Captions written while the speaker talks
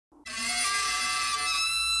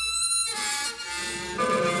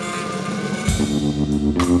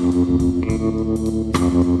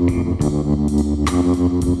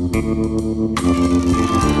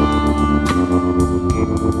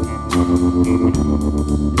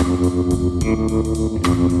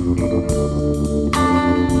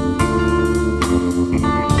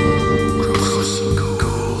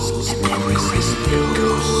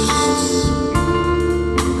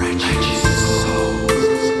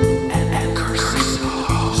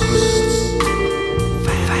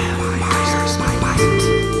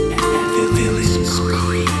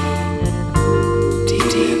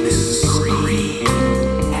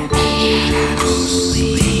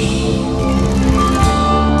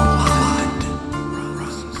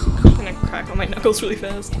Really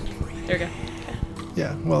fast. There we go. Okay.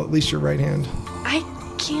 Yeah, well, at least your right hand. I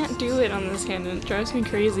can't do it on this hand, and it drives me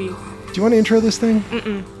crazy. Do you want to intro this thing?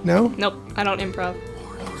 Mm-mm. No? Nope, I don't improv.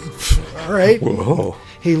 All right. Whoa.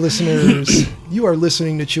 Hey, listeners, you are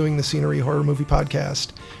listening to Chewing the Scenery Horror Movie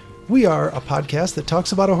Podcast. We are a podcast that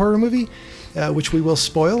talks about a horror movie, which we will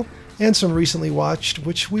spoil, and some recently watched,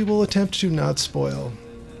 which we will attempt to not spoil.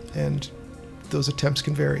 And those attempts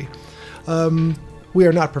can vary. We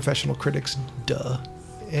are not professional critics, duh.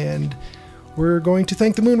 And we're going to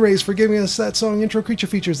thank the Moonrays for giving us that song, Intro Creature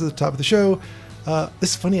Features, at the top of the show.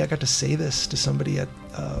 This is funny, I got to say this to somebody at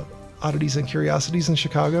Oddities and Curiosities in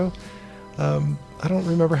Chicago. I don't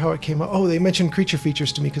remember how it came up. Oh, they mentioned Creature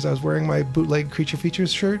Features to me because I was wearing my bootleg Creature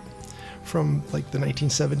Features shirt from like the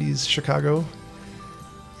 1970s Chicago.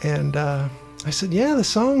 And I said, yeah,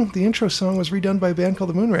 the intro song was redone by a band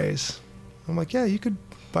called the Moonrays. I'm like, yeah, you could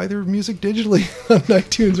buy their music digitally on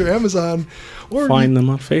iTunes or Amazon, or find them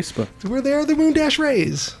on Facebook. Where they are, the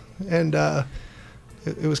Moon-Rays. And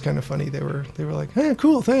it was kind of funny. They were like, "Hey,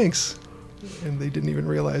 cool, thanks," and they didn't even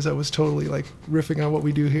realize I was totally like riffing on what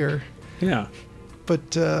we do here. Yeah,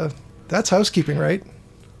 but that's housekeeping, right?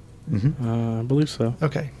 Mm-hmm. I believe so.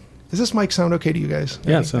 Okay. Does this mic sound okay to you guys?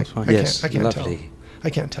 Yeah, it sounds fine. Yes, I can't lovely. tell. I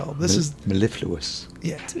can't tell. This is mellifluous.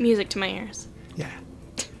 Yeah. It's music to my ears. Yeah.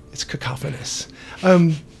 It's cacophonous.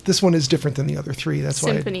 This one is different than the other three. That's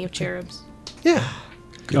why. Symphony of Cherubs. Yeah.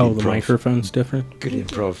 Good improv. the microphone's different? Good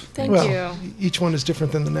improv. Thank you. Each one is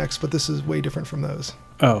different than the next, but this is way different from those.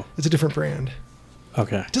 Oh. It's a different brand.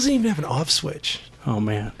 Okay. It doesn't even have an off switch. Oh,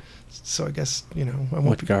 man. So I guess, I won't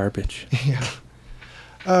What garbage.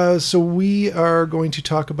 Yeah. So we are going to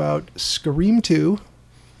talk about Scream 2,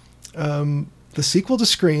 the sequel to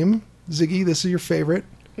Scream. Ziggy, this is your favorite.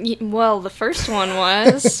 Well, the first one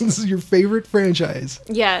was. This is your favorite franchise.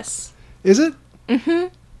 Yes. Is it? Mm-hmm.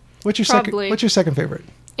 What's your second favorite?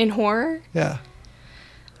 In horror? Yeah.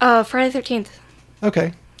 Friday the 13th.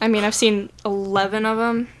 Okay. I mean, I've seen 11 of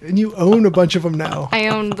them. And you own a bunch of them now. I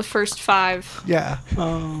own the first 5. Yeah.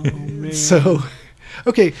 Oh, man. So,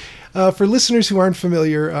 okay. For listeners who aren't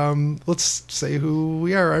familiar, let's say who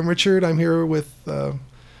we are. I'm Richard. I'm here with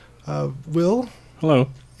Will. Hello.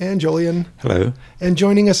 And Jolien. Hello. And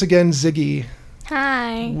joining us again, Ziggy.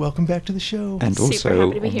 Hi. Welcome back to the show. And Super also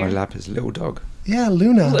happy to be on here. my lap is Little Dog. Yeah,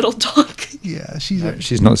 Luna. Little dog. Yeah, she's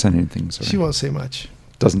not saying anything, sorry. She won't say much.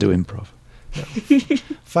 Doesn't do improv. No.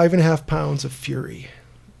 5.5 pounds of fury.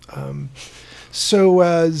 So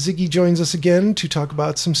Ziggy joins us again to talk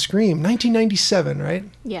about some Scream. 1997, right?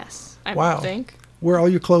 Yes, I Wow. think. Where all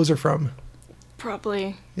your clothes are from.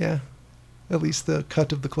 Probably. Yeah. At least the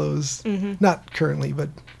cut of the clothes. Mm-hmm. Not currently, but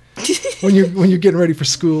when you're getting ready for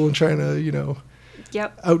school and trying to,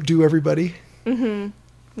 Yep. outdo everybody.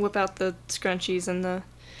 Mm-hmm. Whip out the scrunchies and the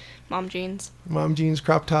mom jeans. Mom jeans,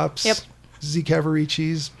 crop tops. Yep. Z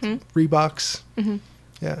Cavaricis, Reeboks. Mm-hmm.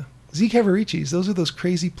 Yeah. Z Cavaricis, those are those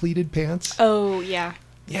crazy pleated pants. Oh, yeah.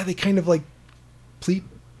 Yeah, they kind of like pleat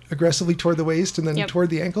aggressively toward the waist and then toward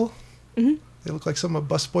the ankle. Mm-hmm. They look like something a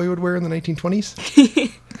busboy would wear in the 1920s.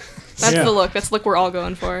 That's the look. That's the look we're all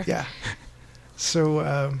going for. Yeah.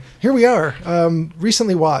 So here we are.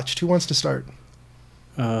 Recently watched. Who wants to start?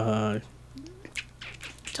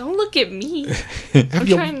 Don't look at me. I'm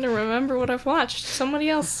trying to remember what I've watched. Somebody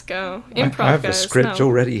else go. Improv, I have guys. a script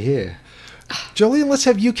already here. Jolien, let's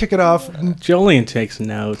have you kick it off. Jolien takes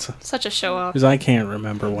notes. Such a show off. Because I can't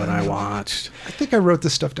remember what I watched. I think I wrote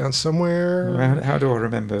this stuff down somewhere. How do I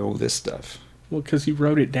remember all this stuff? Well, because you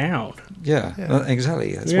wrote it down. Yeah.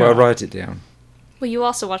 Exactly. That's why Yeah. I write it down. Well, you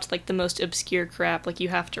also watched like the most obscure crap. Like you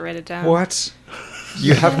have to write it down. What?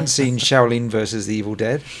 You haven't seen Shaolin versus the Evil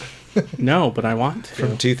Dead No, but I want to.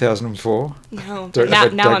 from 2004? No. Now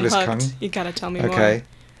I'm Douglas hooked. Kung? You gotta tell me more. Okay.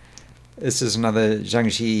 This is another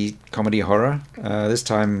Zhang Xi comedy horror. This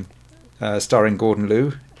time starring Gordon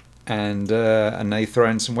Liu, and they throw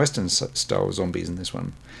in some Western style zombies in this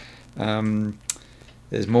one.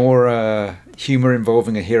 There's more humor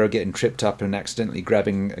involving a hero getting tripped up and accidentally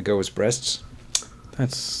grabbing a girl's breasts.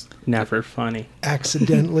 That's never funny.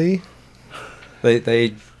 Accidentally.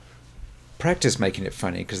 They practice making it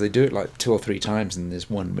funny because they do it like 2 or 3 times in this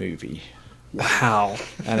one movie, Wow.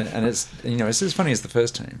 and it's it's as funny as the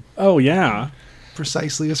first time. Oh yeah.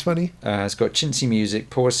 Precisely as funny. It's got chintzy music,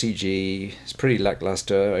 poor CG. It's pretty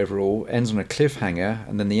lackluster overall. Ends on a cliffhanger,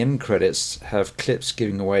 and then the end credits have clips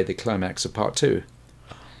giving away the climax of part 2.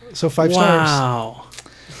 So 5 stars. Wow.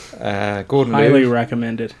 Gordon Highly Liu,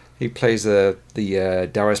 recommended. he plays the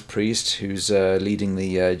Taoist priest who's leading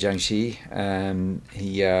the Jiangxi, and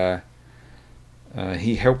he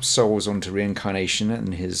helps souls onto reincarnation,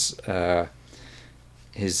 and his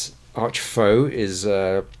arch foe is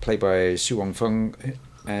played by Su Wongfeng,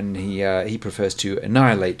 and he prefers to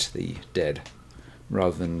annihilate the dead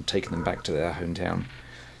rather than taking them back to their hometown.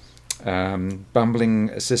 Bumbling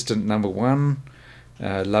assistant number 1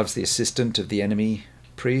 loves the assistant of the enemy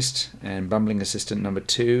priest, and bumbling assistant number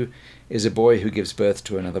 2 is a boy who gives birth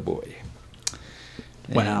to another boy.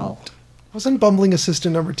 Wow. Wasn't Bumbling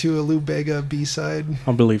Assistant number 2 a Lou Bega B-side?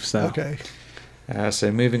 I believe so. Okay.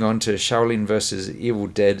 So moving on to Shaolin vs. Evil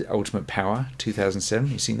Dead Ultimate Power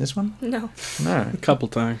 2007. You seen this one? No. No. A couple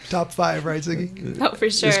times. Top 5, right, Ziggy? Oh, for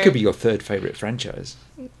sure. This could be your 3rd favourite franchise.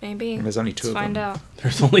 Maybe. And there's only 2 Let's of find them. out.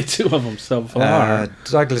 There's only 2 of them so far.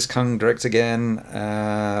 Douglas Kung directs again.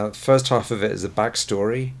 First half of it is a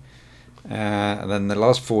backstory. And then the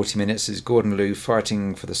last 40 minutes is Gordon Liu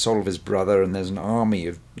fighting for the soul of his brother, and there's an army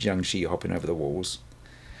of Jiangxi hopping over the walls.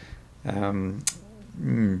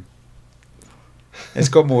 It's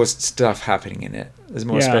got more stuff happening in it. There's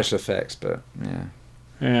more Yeah. special effects, but yeah.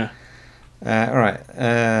 Yeah. All right.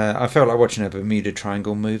 I felt like watching a Bermuda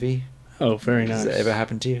Triangle movie. Oh, very nice. Has that ever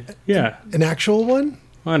happened to you? Yeah. An actual one?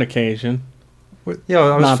 On occasion. Yeah,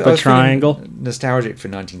 I Not the feeling triangle? nostalgic for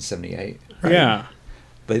 1978. Right. Yeah.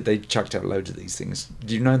 They chucked out loads of these things.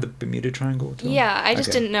 Do you know the Bermuda Triangle at all? Yeah, I just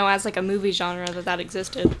Okay. didn't know as like a movie genre that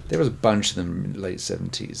existed. There was a bunch of them in the late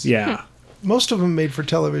 70s. Yeah. Most of them made for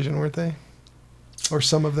television, weren't they? Or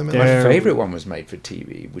some of them at My There- favourite one was made for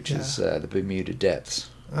TV, which Yeah. is the Bermuda Depths.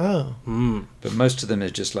 Oh. Mm. But most of them are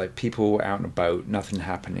just like people out and about, nothing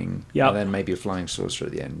happening, Yep. and then maybe a flying saucer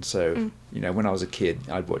at the end. So, when I was a kid,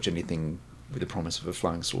 I'd watch anything with the promise of a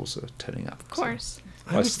flying saucer turning up. Of course.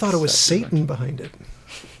 I always thought it was Satan behind it.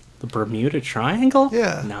 The Bermuda Triangle?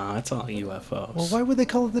 Yeah. No, it's all UFOs. Well, why would they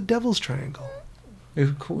call it the Devil's Triangle?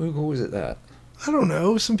 Who calls it that? I don't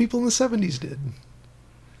know. Some people in the 70s did.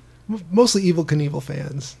 Mostly Evel Knievel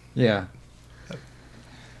fans. Yeah.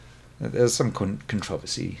 There's some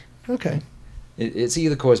controversy. Okay. It's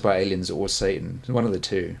either caused by aliens or Satan. One of the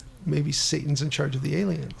two. Maybe Satan's in charge of the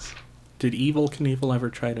aliens. Did Evel Knievel ever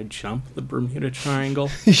try to jump the Bermuda Triangle?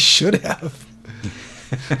 He should have.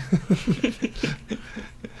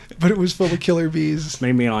 But it was full of killer bees.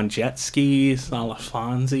 Maybe on jet skis, a la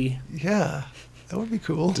Fonzie. Yeah. That would be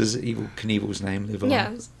cool. Does Evil Knievel's name live on?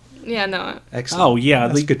 Yeah. Yeah, no. Excellent. Oh, yeah.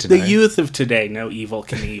 That's the, good to the know. youth of today know Evel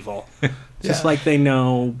Knievel. Just Yeah. like they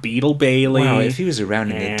know Beetle Bailey, Wow, if he was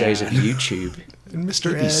around in the days of and YouTube, And Mr.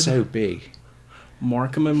 he'd be Ed. so big.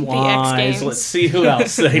 Morecambe and The X Wise. Games. Let's see who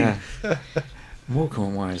else they Yeah. Morecambe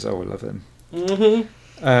and Wise. Oh, I love them. Mm-hmm.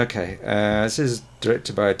 Okay, this is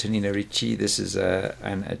directed by Tonino Ricci. This is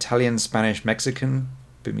an Italian, Spanish, Mexican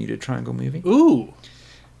Bermuda Triangle movie. Ooh.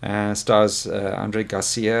 Stars Andre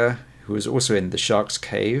Garcia, who is also in The Shark's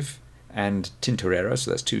Cave and Tintorero,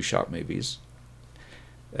 so that's 2 shark movies.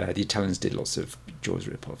 The Italians did lots of Jaws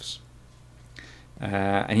rip-offs.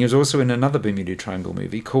 And he was also in another Bermuda Triangle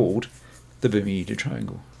movie called The Bermuda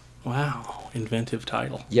Triangle. Wow. Inventive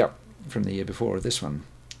title. Yep, from the year before this one.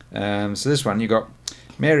 So this one, you got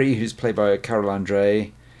Mary, who's played by Carol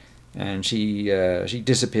Andre, and she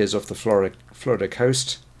disappears off the Florida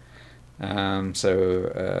coast.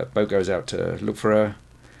 So boat goes out to look for her.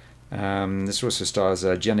 This also stars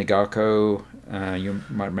Gianni Garco, you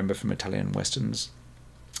might remember from Italian westerns,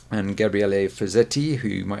 and Gabriele Fazzetti, who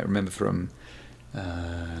you might remember from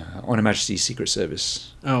On Her Majesty's Secret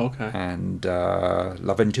Service, Oh, okay. and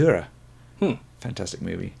La Ventura. Hmm. Fantastic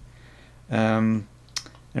movie.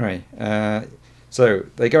 Anyway, so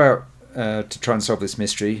they go out to try and solve this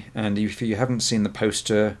mystery, and if you haven't seen the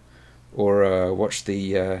poster or watched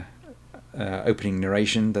the opening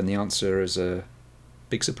narration, then the answer is a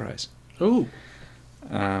big surprise. Ooh.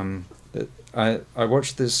 I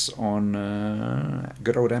watched this on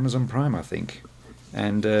good old Amazon Prime, I think,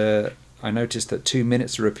 and I noticed that 2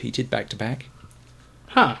 minutes are repeated back to back,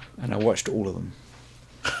 Huh. and I watched all of them.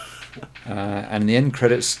 And the end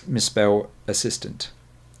credits misspell assistant.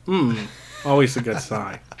 Hmm. Always a good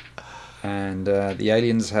sign. And the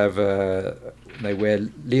aliens have they wear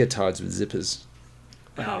leotards with zippers.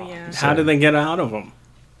 Oh, yeah. How do they get out of them?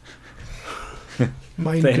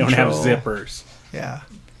 Mind They don't have control. zippers. Yeah.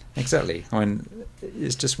 Exactly. I mean,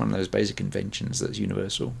 it's just one of those basic conventions that's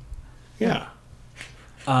universal. Yeah.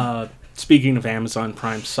 Speaking of Amazon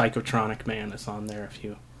Prime, Psychotronic Man is on there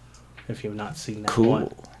if you've not seen that one.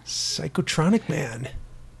 Cool. Psychotronic Man.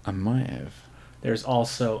 I might have. There's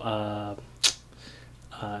also,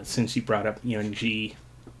 since you brought up Young-Ji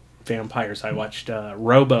vampires, I watched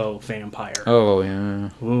Robo Vampire. Oh, yeah.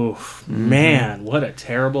 Oof, man, what a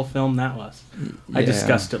terrible film that was. I Yeah.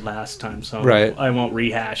 discussed it last time, so Right. I won't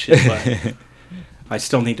rehash it, but I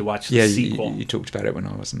still need to watch the Yeah, sequel. you talked about it when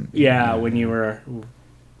I wasn't. Yeah, when you were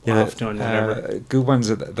off doing whatever. Good ones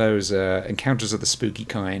are those Encounters of the Spooky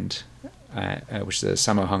Kind, which is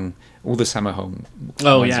Sammo Hung. All the Sammo Hung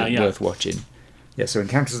ones are worth watching. Yeah, so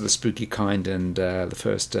Encounters of the Spooky Kind and the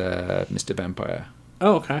first Mr. Vampire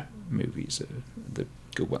Oh, okay. movies are the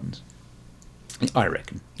good ones, I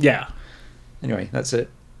reckon. Yeah. Anyway, that's it.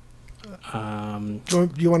 Do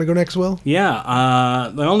you want to go next, Will?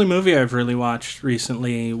 Yeah, the only movie I've really watched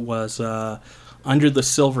recently was Under the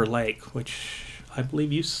Silver Lake, which I believe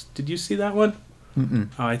did you see that one? Mm-mm.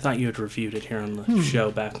 Oh, I thought you had reviewed it here on the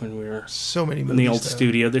show back when we were So many movies. in the old though.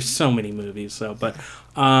 studio. There's so many movies, though, but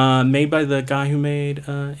made by the guy who made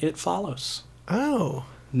It Follows. Oh.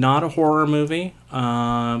 Not a horror movie.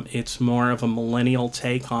 It's more of a millennial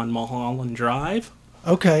take on Mulholland Drive.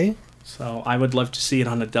 Okay. So I would love to see it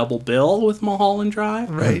on a double bill with Mulholland Drive.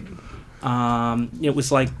 Right. It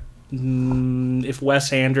was like if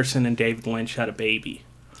Wes Anderson and David Lynch had a baby.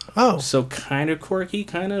 Oh. So kind of quirky,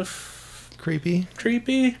 kind of Creepy.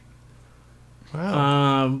 creepy.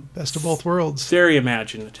 Wow. Best of both worlds. Very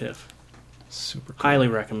imaginative. Super cool. Highly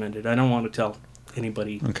recommended. I don't want to tell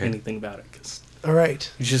anybody Okay. anything about it because All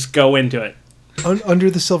right. you just go into it. Under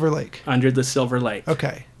the Silver Lake. Under the Silver Lake.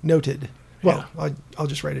 Okay. Noted. Well, I'll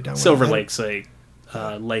just write it down. Silver when I- Lake's a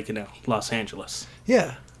lake in Los Angeles.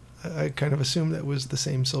 Yeah. I kind of assumed that was the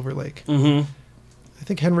same Silver Lake. Mm-hmm. I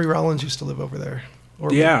think Henry Rollins used to live over there.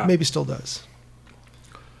 Or Yeah. maybe still does.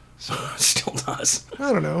 Still does.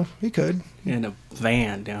 I don't know. He could. In a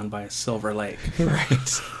van down by Silver Lake.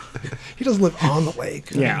 Right. He doesn't live on the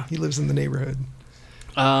lake. Yeah. He lives in the neighborhood.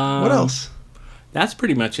 What What else? That's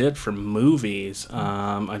pretty much it for movies.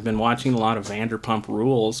 I've been watching a lot of Vanderpump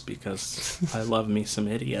Rules because I love me some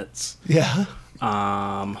idiots. Yeah.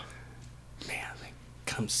 Man, they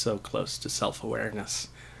come so close to self-awareness,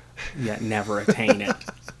 yet never attain it.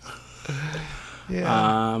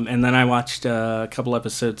 Yeah. And then I watched a couple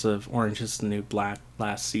episodes of Orange is the New Black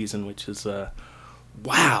last season, which is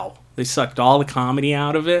wow. They sucked all the comedy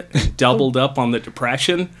out of it and doubled up on the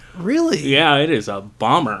depression. Really? Yeah, it is a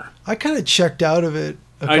bummer. I kind of checked out of it.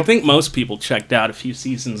 I think most people checked out a few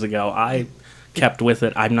seasons ago. I kept with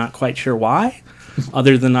it. I'm not quite sure why,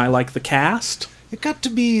 other than I like the cast. It got to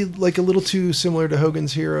be like a little too similar to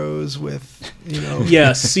Hogan's Heroes with,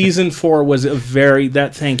 Yeah, season 4 was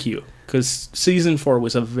thank you. Because season 4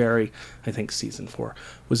 was I think season 4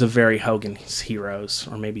 was a very Hogan's Heroes,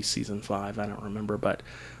 or maybe season 5, I don't remember, but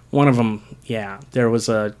one of them, yeah, there was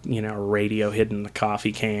a radio hidden in the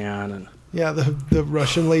coffee can, and Yeah, the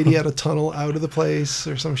Russian lady had a tunnel out of the place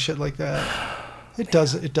or some shit like that. It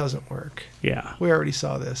doesn't work. yeah. We already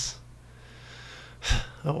saw this.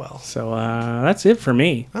 Oh well. So that's it for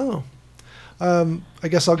me. Oh. I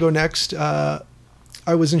guess I'll go next. I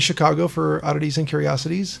was in Chicago for Oddities and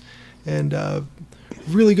Curiosities, and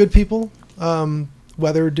really good people.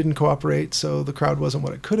 Weather didn't cooperate, so the crowd wasn't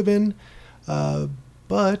what it could have been.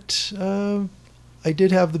 But I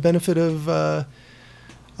did have the benefit of,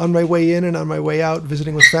 on my way in and on my way out,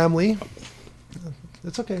 visiting with family.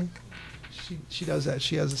 It's okay. She does that.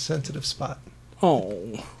 She has a sensitive spot.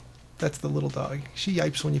 Oh. That's the little dog. She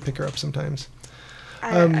yipes when you pick her up sometimes.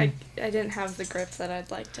 I didn't have the grip that I'd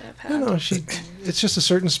like to have had. No, it's just a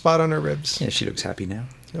certain spot on her ribs. Yeah, she looks happy now.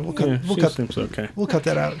 Yeah, we'll Seems okay. We'll cut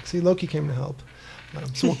that out. See, Loki came to help.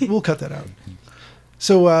 So we'll cut that out.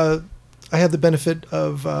 So I had the benefit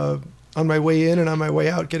of, on my way in and on my way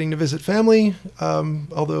out, getting to visit family,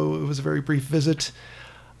 although it was a very brief visit.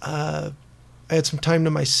 I had some time to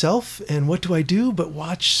myself, and what do I do but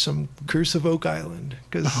watch some Curse of Oak Island?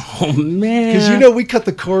 Oh, man. Because, we cut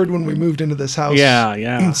the cord when we moved into this house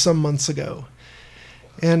Yeah. some months ago.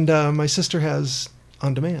 And my sister has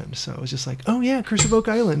on demand, so I was just like, oh, yeah, Curse of Oak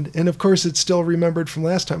Island. And, of course, it's still remembered from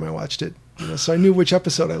last time I watched it, so I knew which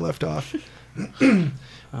episode I left off.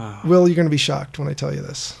 Will, you're going to be shocked when I tell you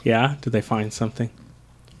this. Yeah? Did they find something?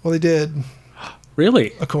 Well, they did.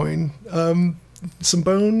 Really? A coin. Some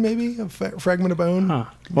bone, maybe? A fragment of bone. Huh.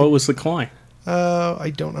 What was the coin?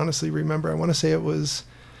 I don't honestly remember. I want to say it was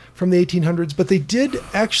from the 1800s, but they did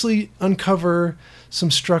actually uncover some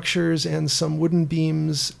structures and some wooden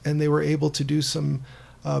beams, and they were able to do some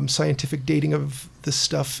scientific dating of this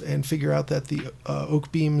stuff and figure out that the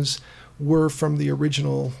oak beams were from the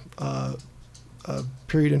original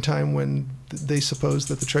period in time when they supposed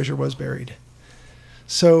that the treasure was buried.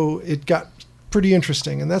 So it got pretty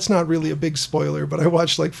interesting, and that's not really a big spoiler, but I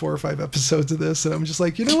watched like 4 or 5 episodes of this, and I'm just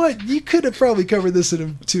like, you know what? You could have probably covered this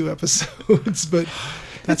in 2 episodes, but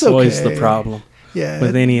That's it's okay. always the problem Yeah.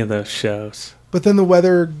 with any of those shows. But then the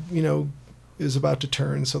weather, is about to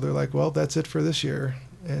turn, so they're like, well, that's it for this year.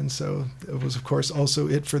 And so it was, of course, also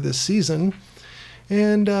it for this season.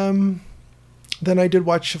 And then I did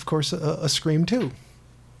watch, of course, a Scream 2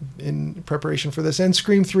 in preparation for this, and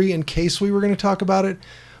Scream 3 in case we were going to talk about it.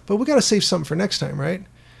 But we got to save something for next time, right?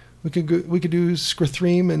 We could do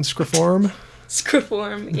Scrithream and Scriform.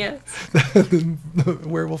 Scriform, yes. The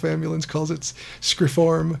Werewolf Ambulance calls it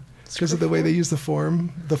Scriform because of the way they use the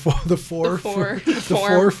form, the four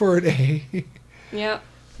for an A. Yep.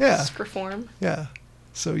 Yeah. Scriform. Yeah.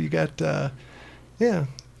 So you got,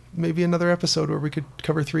 maybe another episode where we could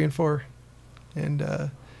cover 3 and 4. And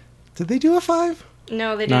did they do a 5?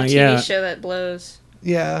 No, they did Not a TV yet. show that blows.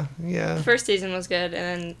 Yeah. The first season was good,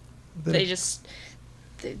 and Then-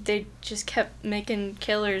 then they just kept making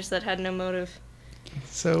killers that had no motive.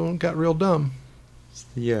 So it got real dumb.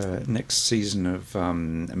 The next season of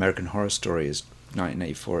American Horror Story is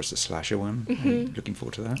 1984. It's a slasher one. Are you looking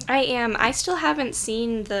forward to that? I am. I still haven't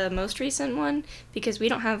seen the most recent one because we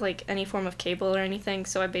don't have like any form of cable or anything,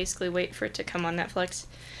 so I basically wait for it to come on Netflix.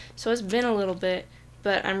 So it's been a little bit,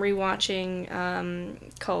 but I'm rewatching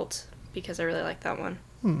Cult because I really like that one.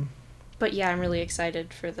 But yeah, I'm really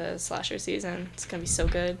excited for the slasher season. It's gonna be so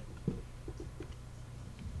good.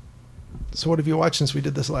 So what have you watched since we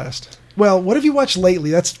did this last? Well, what have you watched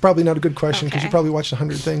lately? That's probably not a good question because Okay. you probably watched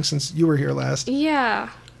 100 things since you were here last. Yeah.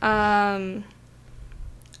 I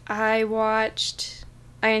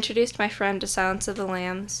introduced my friend to Silence of the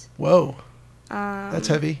Lambs. Whoa, Um, that's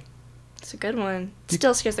heavy. It's a good one. It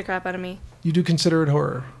still scares the crap out of me. You do consider it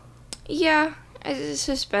horror. Yeah, it's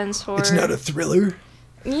suspense horror. It's not a thriller.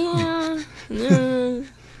 Yeah. No.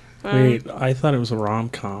 Wait, I thought it was a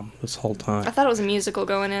rom-com this whole time. I thought it was a musical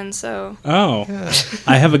going in, so Oh, Yeah.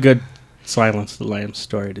 I have a good Silence of the Lambs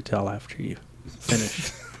story to tell after you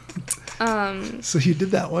finish. So you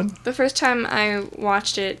did that one. the first time I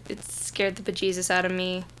watched it, it scared the bejesus out of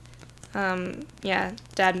me. Yeah,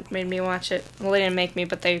 Dad made me watch it. Well, they didn't make me,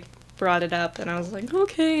 but they brought it up, and I was like,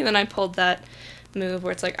 okay. And then I pulled that move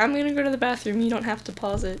where it's like, I'm gonna go to the bathroom. You don't have to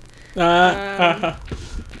pause it.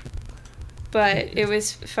 But it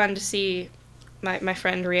was fun to see my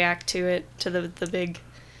friend react to it, to the big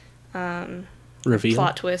Reveal.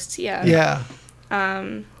 plot twists. Yeah. Yeah.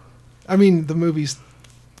 Um, I mean, the movie's,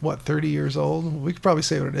 30 years old? We could probably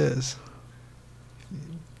say what it is.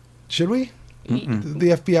 Should we? Mm-mm. The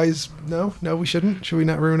FBI's... No, we shouldn't. Should we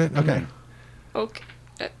not ruin it? Okay. okay.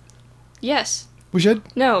 Yes. We should?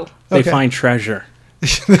 No. They Okay. find treasure.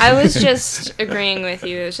 I was just agreeing with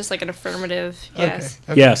you. It was just like an affirmative yes.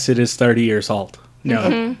 Okay. Yes, it is 30 years old.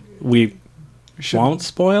 No, we Shouldn't- won't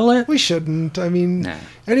spoil it. We shouldn't. I mean, No,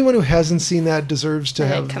 anyone who hasn't seen that deserves to I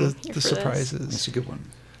have come the here for this. surprises. it's a good one.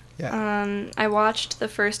 Yeah. I watched the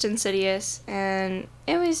first Insidious, and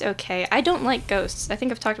it was okay. I don't like ghosts. I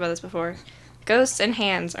think I've talked about this before. Ghosts and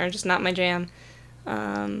hands are just not my jam. Do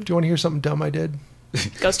you want to hear something dumb I did?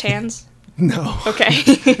 Ghost hands? No. Okay.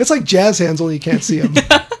 It's like jazz hands, only you can't see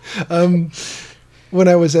them. When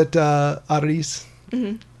I was at Oddities,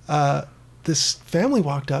 this family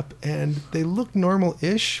walked up and they looked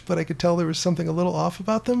normal-ish, but I could tell there was something a little off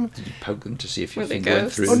about them. Did you poke them to see if your Were they finger went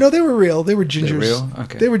ghosts? through? Oh no, they were real. They were gingers. real?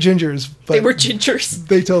 Okay. They were gingers. But They were gingers.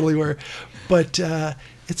 They totally were. But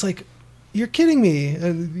it's like, you're kidding me.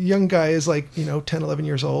 And the young guy is like, 10, 11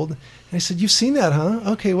 years old. And I said, you've seen that, huh?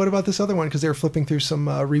 Okay, what about this other one? Because they were flipping through some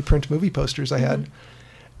reprint movie posters I had.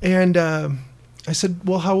 And I said,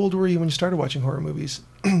 well, how old were you when you started watching horror movies?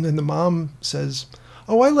 And the mom says,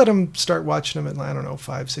 oh, I let him start watching them at, I don't know,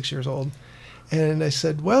 5, 6 years old. And I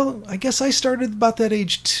said, well, I guess I started about that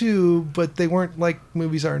age too, but they weren't like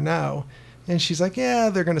movies are now. And she's like, yeah,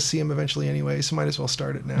 they're going to see them eventually anyway, so might as well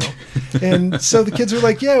start it now. And so the kids were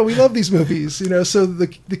like, yeah, we love these movies. So the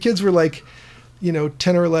kids were like, 10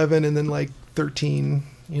 or 11 and then like 13,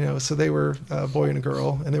 so they were a boy and a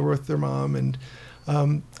girl, and they were with their mom. And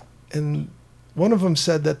one of them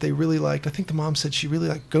said that they really liked, I think the mom said she really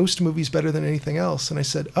liked ghost movies better than anything else. And I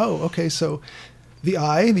said, oh, okay, so The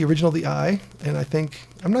Eye, the original The Eye, and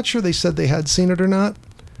I'm not sure they said they had seen it or not.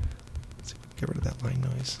 Let's see if we can get rid of that line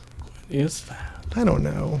noise. Is that? I don't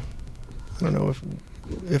know. I don't know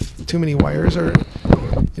if too many wires are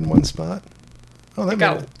in one spot. Oh, that It made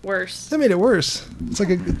got it. worse. That made it worse. It's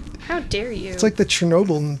like How dare you? it's like the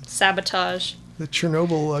Chernobyl Sabotage.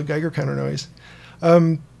 Geiger counter noise.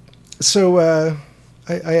 So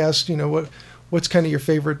I asked, what's kind of your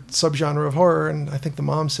favorite subgenre of horror, and I think the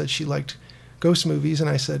mom said she liked ghost movies, and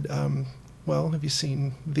I said, well, have you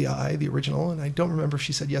seen The Eye, the original? And I don't remember if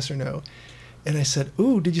she said yes or no. And I said,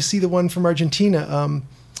 ooh, did you see the one from Argentina? I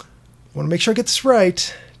want to make sure I get this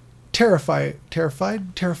right. Terrifier. Terrifiers.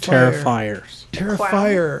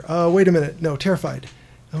 Wait a minute. No, Terrified.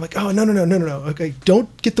 I'm like, oh, no. Okay,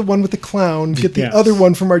 don't get the one with the clown. Get the Yes. other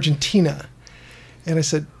one from Argentina. And I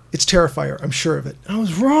said, it's Terrifier. I'm sure of it. I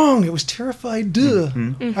was wrong. It was Terrified.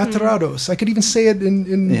 Aterrados. I could even say it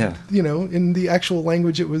in the actual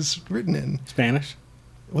language it was written in. Spanish?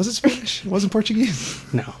 Was it Spanish? It wasn't Portuguese?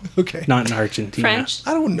 No. Okay. Not in Argentina. French?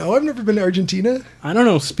 I don't know. I've never been to Argentina. I don't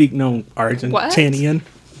know. Speak no Argentinian.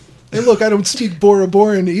 And look, I don't speak Bora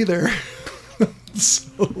Boran either.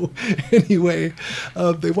 So anyway,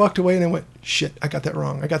 they walked away and I went, shit, I got that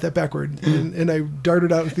wrong. I got that backward. And I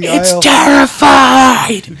darted out into the aisle.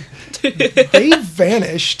 Terrified! They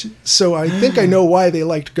vanished. So I think I know why they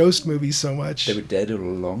liked ghost movies so much. They were dead all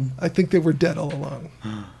along. I think they were dead all along.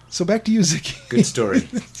 So back to you, Ziki. Good story.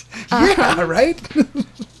 Yeah, right?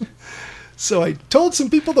 So I told some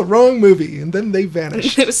people the wrong movie, and then they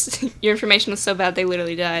vanished. Your information was so bad they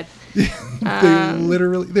literally died.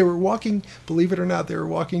 They were walking, believe it or not, they were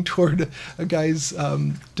walking toward a guy's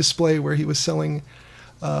display where he was selling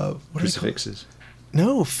Crucifixes.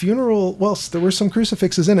 No, funeral. Well, there were some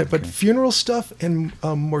crucifixes in it, but funeral stuff and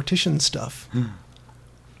mortician stuff.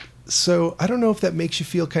 So I don't know if that makes you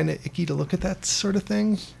feel kind of icky to look at that sort of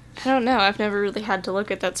thing. I don't know. I've never really had to look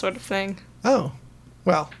at that sort of thing. Oh,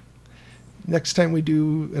 well. Next time we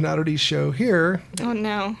do an oddities show here, Oh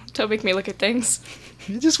no. Don't make me look at things.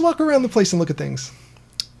 you just walk around the place and look at things.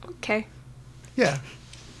 Okay. Yeah.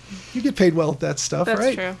 You get paid well at that stuff, That's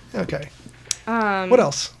right? true. Okay. What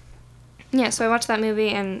else? Yeah, so I watched that movie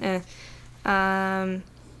and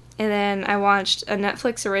then I watched a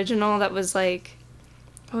Netflix original that was like,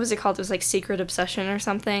 what was it called? It was like Secret Obsession or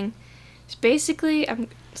something. It's basically,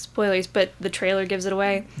 spoilers, but the trailer gives it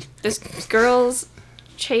away. This girl's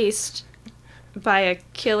chased by a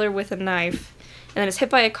killer with a knife and then is hit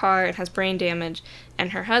by a car and has brain damage,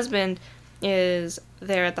 and her husband is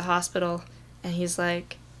there at the hospital and he's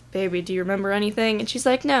like, baby, do you remember anything? And she's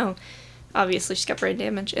like, no. Obviously she's got brain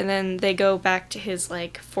damage. And then they go back to his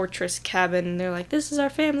like fortress cabin and they're like, this is our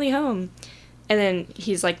family home. And then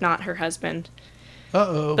he's like not her husband.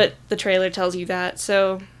 Uh-oh. But the trailer tells you that.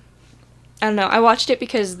 So I don't know. I watched it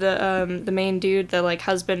because the main dude, the like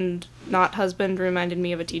husband, not husband, reminded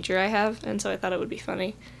me of a teacher I have, and so I thought it would be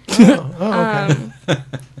funny. Okay.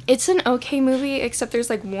 It's an okay movie, except there's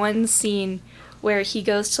like one scene where he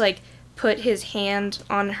goes to like put his hand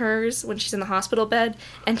on hers when she's in the hospital bed,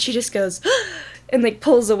 and she just goes and like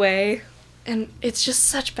pulls away, and it's just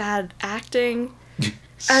such bad acting.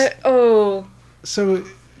 So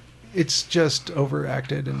it's just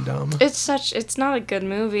overacted and dumb. It's not a good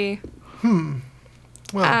movie. Well,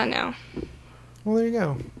 No. well, there you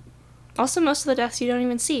go. Also, most of the deaths you don't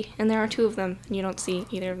even see, and there are two of them, and you don't see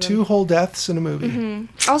either of them. 2 whole deaths in a movie.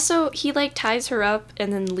 Also, he like ties her up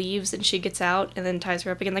and then leaves, and she gets out and then ties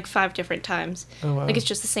her up again like 5 different times. Oh, wow. Like it's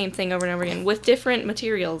just the same thing over and over again with different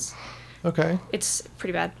materials. Okay. It's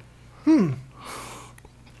pretty bad. Well,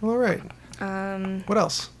 all right. What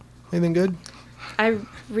else? Anything good? I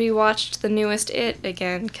rewatched the newest It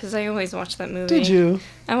again because I always watch that movie. Did you?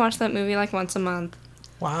 I watch that movie like once a month.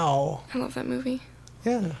 Wow. I love that movie.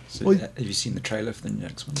 Yeah. So, Well, have you seen the trailer for the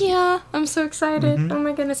next one? Yeah, I'm so excited. Oh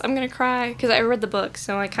my goodness, I'm gonna cry because I read the book,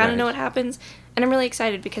 so I kind of know Right. what happens, and I'm really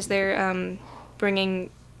excited because they're bringing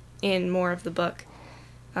in more of the book,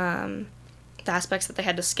 the aspects that they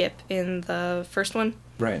had to skip in the first one.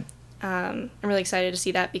 Right. I'm really excited to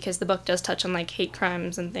see that because the book does touch on like hate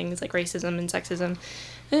crimes and things like racism and sexism,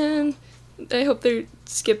 and I hope they're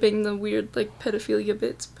skipping the weird like pedophilia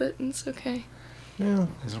bits, but it's okay. yeah.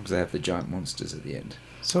 As long as they have the giant monsters at the end.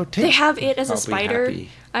 So They take. have it as a I'll be spider. happy.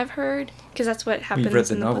 I've heard because that's what happens. You've read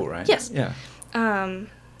the in novel, book. right? Yes. Yeah. Oh,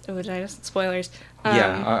 did I just spoilers?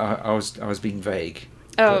 Yeah. I was being vague.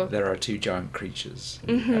 Oh. But there are 2 giant creatures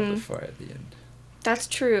who have a fight at the end. That's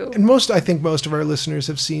true. And I think most of our listeners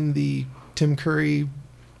have seen the Tim Curry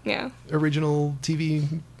Yeah. original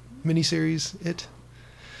TV miniseries, It.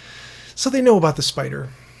 So they know about the spider.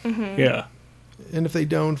 Yeah. And if they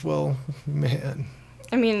don't, well, man.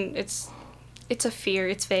 I mean, it's a fear.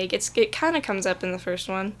 It's vague. It kind of comes up in the first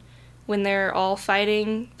one when they're all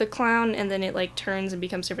fighting the clown, and then it like turns and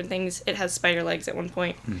becomes different things. It has spider legs at one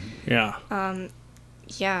point. Yeah.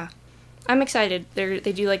 Yeah. I'm excited. They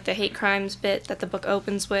do like the hate crimes bit that the book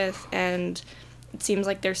opens with, and it seems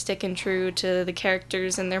like they're sticking true to the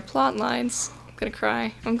characters and their plot lines. I'm gonna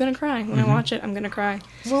cry. I'm gonna cry when I watch it. I'm gonna cry.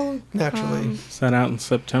 Well, naturally. Is that out in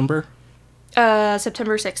September?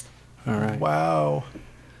 September 6th. All right. Wow.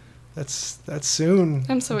 That's soon.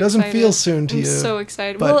 I'm so It doesn't excited. feel soon to I'm you. so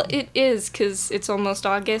excited. but- Well, it is, because it's almost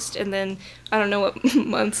August, and then I don't know what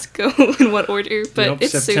months go in what order, but Nope,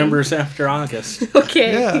 it's September's after August. soon.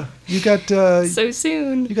 Okay. Yeah. You got So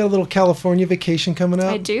soon. you got a little California vacation coming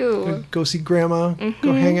up. I do. Go see grandma.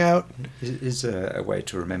 Go hang out. Is a way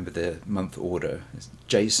to remember the month order. It's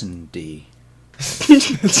Jason D.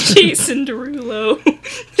 Jason Derulo.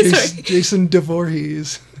 Sorry. Jason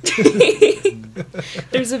DeVorhees.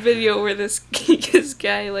 There's a video where this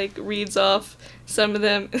guy like reads off some of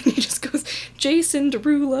them, and he just goes, Jason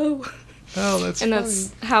Derulo. Oh, that's And funny.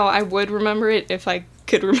 that's how I would remember it if I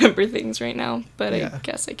could remember things right now, but Yeah. I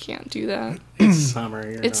guess I can't do that. It's summer.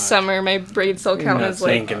 It's summer. My brain cell You're count not is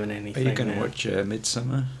like thinking of Are anything. you going to now. watch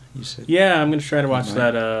Midsummer? You said. Yeah, I'm going to try to watch You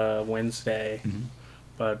might. that Wednesday, Mhm.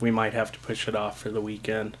 but we might have to push it off for the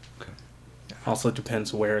weekend. Okay. Also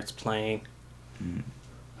depends where it's playing. Mm.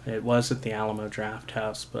 It was at the Alamo Draft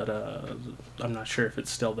House, but I'm not sure if it's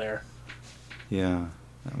still there. Yeah,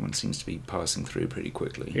 that one seems to be passing through pretty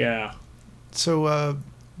quickly. Yeah. So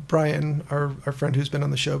Brian, our friend who's been on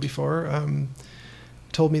the show before,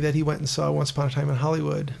 told me that he went and saw Once Upon a Time in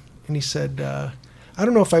Hollywood, and he said, I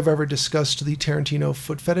don't know if I've ever discussed the Tarantino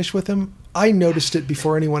foot fetish with him. I noticed it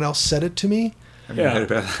before anyone else said it to me. Have you Yeah.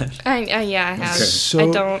 heard about that? yeah, I have. Okay. So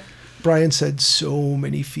I don't. Brian said so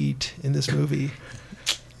many feet in this movie.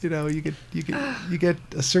 You know, you get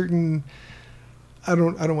a certain. I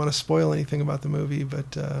don't want to spoil anything about the movie,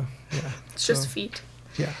 but yeah, It's just feet.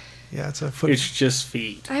 yeah, it's a foot. It's just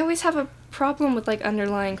feet. I always have a problem with like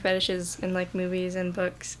underlying fetishes in like movies and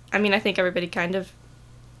books. I mean, I think everybody kind of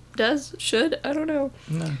should. I don't know.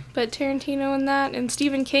 No. But Tarantino and that, and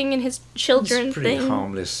Stephen King and his children It's a pretty thing.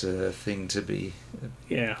 harmless thing to be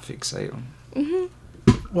Yeah. fixate on.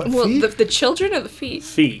 What, Well, feet? the children or the feet?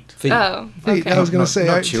 Feet. Feet. Oh, Feet, okay. I was gonna Not- say,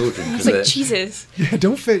 not I- children. I was 'cause like, they're- Jesus. Yeah,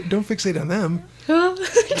 don't fixate on them. Huh?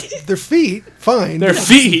 Their feet, fine. Their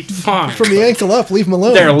feet, fine. From the ankle up, leave them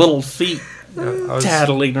alone. Their little feet I was-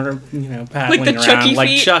 tattling or, paddling the around Chucky like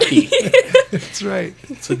feet. Chucky. That's right.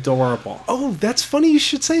 It's adorable. Oh, that's funny. You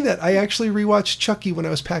should say that. I actually rewatched Chucky when I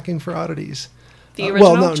was packing for oddities. The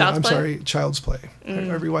original Well, no, Child's I'm Play? sorry, Child's Play. I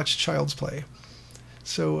rewatched Child's Play.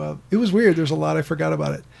 So it was weird. There's a lot I forgot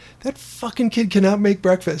about it. That fucking kid cannot make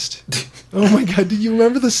breakfast. Oh my god! Did you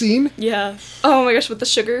remember the scene? Yeah. Oh my gosh, with the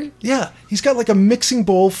sugar? Yeah, he's got like a mixing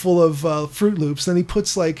bowl full of Fruit Loops. Then he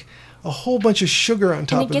puts like a whole bunch of sugar on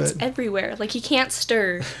top And it of gets it. everywhere. Like, he can't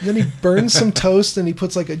stir. Then he burns some toast and he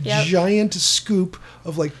puts like a Yep. giant scoop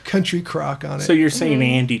of like country crock on it. So you're saying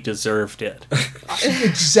Andy deserved it.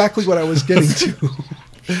 Exactly what I was getting to.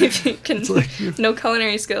 If you can, like- no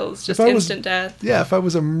culinary skills, just I was- instant death. Yeah, if I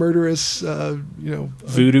was a murderous,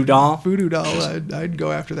 Voodoo doll? voodoo doll, I'd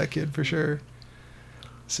go after that kid for sure.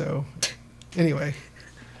 So, anyway,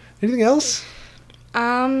 anything else?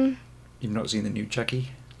 You've not seen the new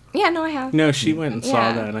Chucky? Yeah, no, I have. No, she went and saw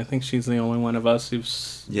Yeah. that. I think she's the only one of us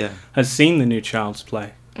who's Yeah. has seen the new Child's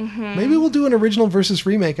Play. Maybe we'll do an original versus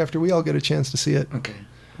remake after we all get a chance to see it. Okay.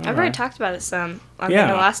 I've already Alright. talked about it some on Yeah,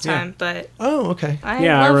 the last yeah. time, but Oh, okay. I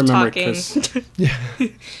Yeah, I love remember it talking. 'cause- Yeah.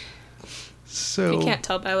 So, You can't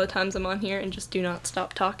tell by the times I'm on here and just do not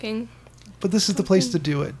stop talking. but this is the place to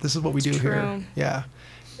do it. This is what we do here. True. Yeah.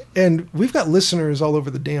 And we've got listeners all over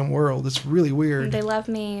the damn world. It's really weird. They love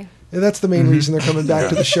me. And that's the main reason they're coming back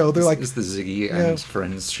to the show. They're like, It's the Ziggy Yeah. and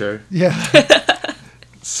Friends show. yeah.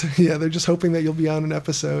 So, yeah, they're just hoping that you'll be on an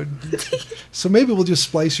episode. So maybe we'll just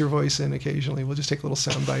splice your voice in occasionally. We'll just take little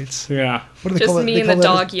sound bites. Yeah. What do they Just call it? me They and the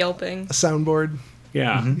call that dog yelping. A soundboard.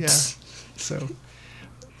 Yeah. Mhm. Yeah. So,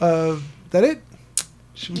 that it?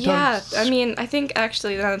 Should we Yeah, talk? I mean, I think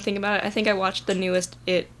actually, now that I'm thinking about it, I think I watched the newest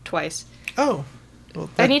It twice. Oh. Well,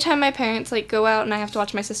 that, Anytime my parents like go out and I have to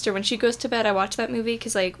watch my sister when she goes to bed, I watch that movie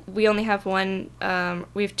because like we only have one.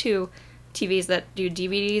 We have two TVs that do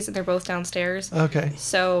DVDs and they're both downstairs. okay.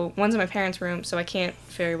 So one's in my parents' room, so I can't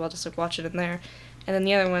very well just like watch it in there, and then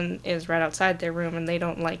the other one is right outside their room, and they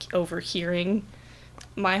don't like overhearing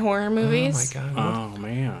my horror movies. Oh my god. Oh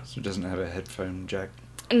man. So it doesn't have a headphone jack.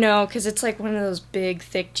 No, because it's like one of those big,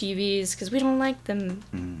 thick TVs. Because we don't like them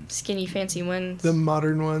Mm. skinny, fancy ones. The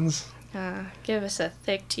modern ones. Give us a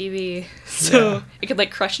thick TV, so Yeah. it could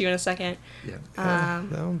like crush you in a second. Yeah.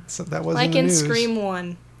 No, so that wasn't Like the in news. Scream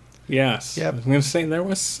 1. Yes. Yep. I was gonna say there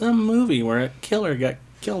was some movie where a killer got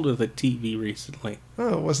killed with a TV recently.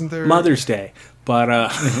 Oh, wasn't there Mother's Day. But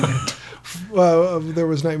there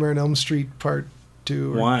was Nightmare on Elm Street Part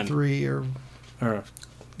 2 or 1. 3 or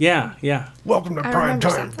yeah. Welcome to I Prime remember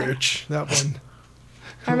Time, something. bitch. That one.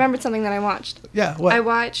 I remembered something that I watched. Yeah, what? I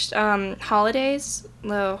watched Holidays,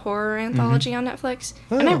 the horror anthology on Netflix,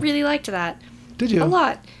 and I Oh. really liked that. Did you? A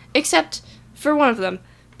lot. Except for one of them.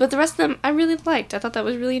 But the rest of them I really liked. I thought that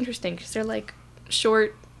was really interesting because they're like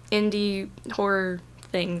short indie horror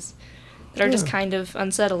things that are just Yeah. kind of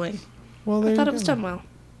unsettling. Well, there I thought you it was go. done well.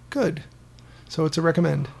 Good. So it's a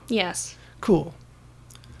recommend. Yes. Cool.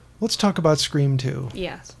 Let's talk about Scream 2.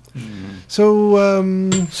 Yes. So,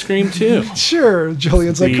 Scream 2. sure,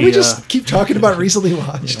 Julian's like, can we The, just keep talking about recently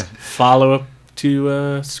watched? Follow up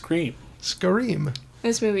to Scream. Scream.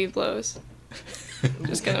 This movie blows. I'm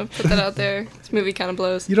just gonna put that out there. This movie kind of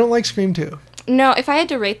blows. You don't like Scream 2? No, if I had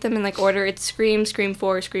to rate them in like order, it's Scream, Scream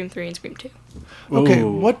 4, Scream 3, and Scream 2. Okay,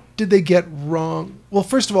 Ooh. what did they get wrong? Well,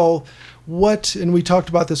 first of all, and we talked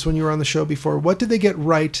about this when you were on the show before, what did they get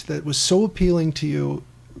right that was so appealing to you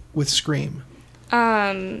with Scream?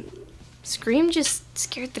 Scream just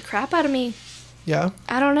scared the crap out of me. Yeah?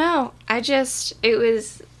 I don't know. It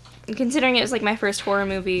was, considering it was like my first horror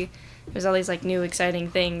movie, it was all these like new exciting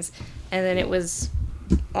things, and then it was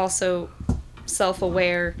also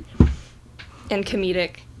self-aware and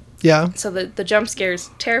comedic. Yeah? So the jump scares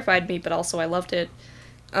terrified me, but also I loved it.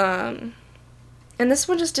 And this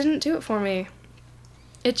one just didn't do it for me.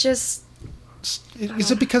 It just,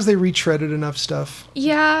 Is it because they retreaded enough stuff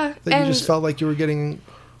yeah, that and you just felt like you were getting...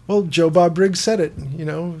 Well, Joe Bob Briggs said it, you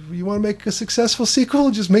want to make a successful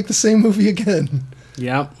sequel, just make the same movie again.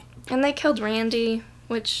 Yep. and they killed Randy,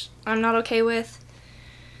 which I'm not okay with.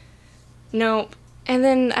 Nope. And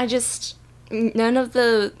then none of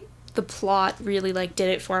the plot really like did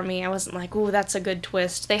it for me. I wasn't like, ooh, that's a good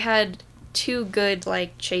twist. They had 2 good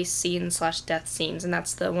like chase scenes / death scenes, and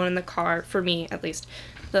that's the one in the car, for me at least.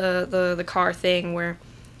 The car thing where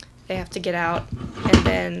they have to get out and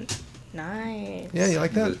then nice. Yeah, you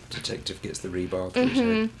like that? The detective gets the rebar through his head.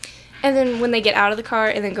 Mm-hmm. And then when they get out of the car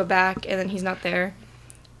and then go back and then he's not there,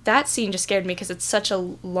 that scene just scared me because it's such a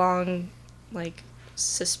long, like,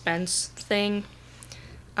 suspense thing.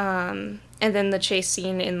 And then the chase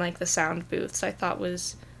scene in, like, the sound booths I thought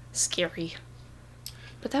was scary.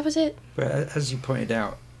 But that was it. But as you pointed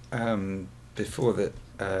out before, that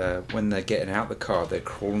when they're getting out the car, they're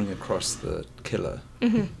crawling across the killer.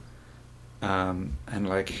 Mm-hmm. And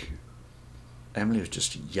like Emily was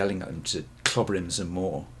just yelling at him to clobber him some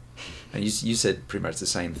more, and you said pretty much the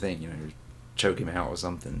same thing. Choke him out or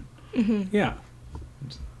something. Mm-hmm. Yeah.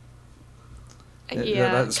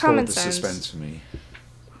 Yeah, that common spoiled the sense. suspense for me.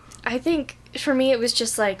 I think for me it was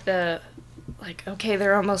just like okay,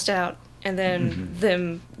 they're almost out, and then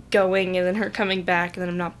them going, and then her coming back, and then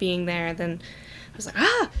him not being there, and then I was like,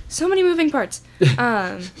 so many moving parts.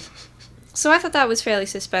 So I thought that was fairly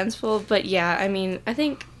suspenseful, but yeah, I mean, I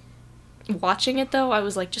think watching it though, I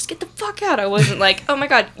was like, just get the fuck out. I wasn't like, oh my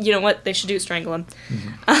god, you know what they should do, strangle him.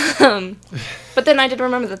 But then I did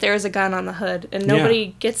remember that there is a gun on the hood, and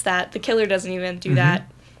nobody gets that. The killer doesn't even do that.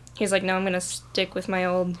 He's like, no, I'm gonna stick with my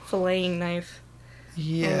old filleting knife.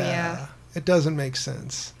 Yeah. It doesn't make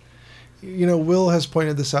sense. Will has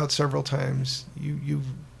pointed this out several times. You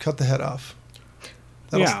cut the head off.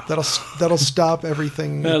 That'll stop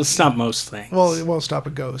everything. It'll stop most things. Well, it won't stop a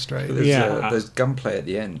ghost, right? But there's gunplay at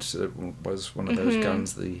the end. So it was one of those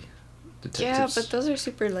guns the detectives. Yeah, but those are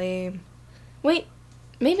super lame. Wait,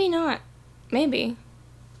 maybe not. Maybe.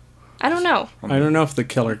 I don't know. I don't know if the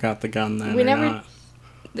killer got the gun then We or never- not.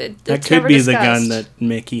 That It's could never be the gun discussed. that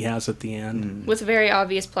Mickey has at the end. With very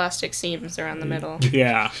obvious plastic seams around the middle.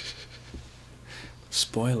 Yeah.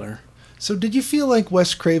 Spoiler. So did you feel like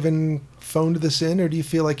Wes Craven phoned this in, or do you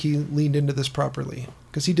feel like he leaned into this properly?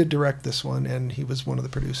 Because he did direct this one, and he was one of the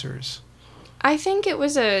producers. I think it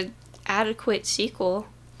was a adequate sequel,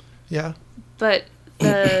 Yeah? but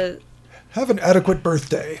the Have an adequate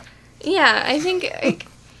birthday. yeah, I think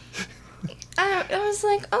I was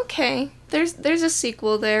like, okay, there's a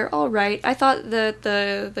sequel there, all right. I thought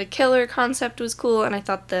the killer concept was cool, and I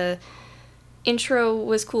thought the intro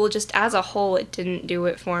was cool. Just as a whole, it didn't do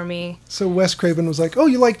it for me. So Wes Craven was like, oh,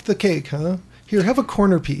 you liked the cake, huh? Here, have a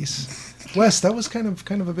corner piece. Wes, that was kind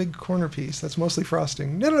of a big corner piece. That's mostly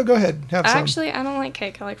frosting. No, go ahead. Have some. Actually, I don't like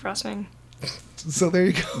cake. I like frosting. So there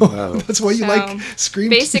you go. Wow. That's why you So, like Scream.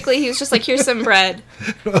 Basically, he was just like, here's some bread.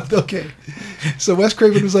 Okay. So Wes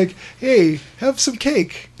Craven was like, hey, have some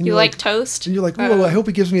cake. And You you're like toast? And you're like, oh, I hope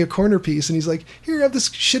he gives me a corner piece. And he's like, here, have this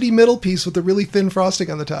shitty middle piece with the really thin frosting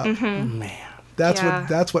on the top. Mm-hmm. Man.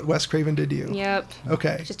 That's what Wes Craven did to you. Yep.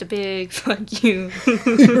 Okay. Just a big fuck you.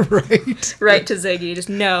 Right. Right to Ziggy. Just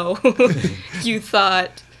no. You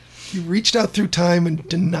thought. He reached out through time and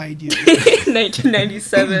denied you.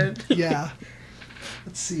 1997. Yeah.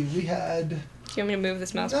 Let's see. We had. Do you want me to move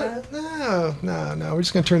this mouse pad? No. We're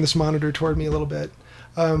just going to turn this monitor toward me a little bit.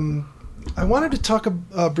 I wanted to talk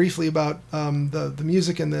briefly about the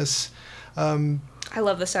music in this. I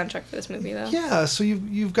love the soundtrack for this movie, though. Yeah, so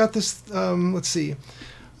you've got this. Let's see,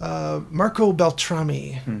 Marco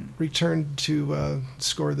Beltrami returned to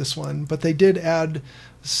score this one, but they did add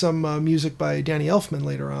some music by Danny Elfman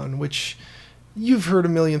later on, which you've heard a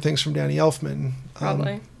million things from Danny Elfman.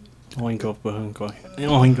 Probably. Oingo boingo,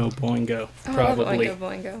 oingo boingo. Oh, I love Probably. Oingo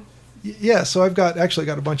Boingo. Yeah, so I've actually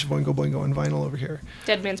got a bunch of Oingo Boingo on vinyl over here.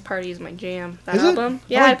 Dead Man's Party is my jam. That Is it? album?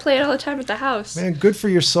 Yeah, I play it all the time at the house. Man, Good for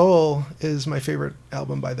Your Soul is my favorite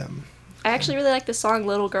album by them. I actually really like the song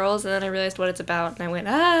Little Girls, and then I realized what it's about, and I went,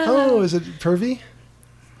 ah. Oh, is it Pervy?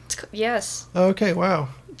 Yes. Oh, okay, wow.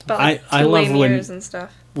 It's about like I two love lame when- years and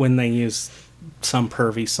stuff. When they use some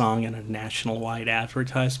pervy song in a national-wide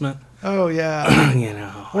advertisement, Oh, yeah. you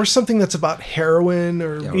know. Or something that's about heroin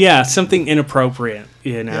or... Yeah, something inappropriate,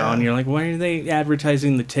 you know, Yeah. and you're like, why are they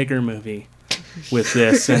advertising the Tigger movie with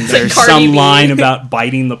this? And like there's Cardi some B. line about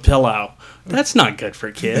biting the pillow. That's not good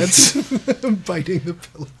for kids. Biting the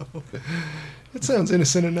pillow. It sounds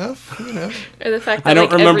innocent enough, you know. Or the fact that, I don't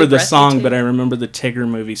like, remember every the breath you song, take- but I remember the Tigger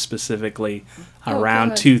movie specifically. Oh, Around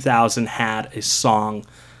God. 2000 had a song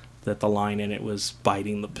that the line in it was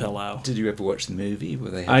biting the pillow. Did you ever watch the movie?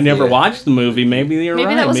 Where they have I never the, watched the movie. Maybe you're Maybe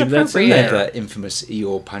right. that was Maybe that's in appropriate. there. that infamous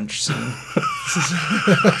Eeyore punch scene?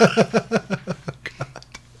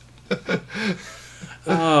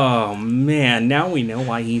 Oh man, now we know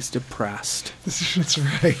why he's depressed. That's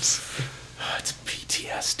right. It's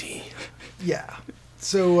PTSD. Yeah.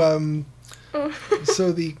 So,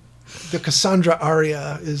 so the Cassandra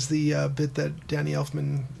aria is the bit that Danny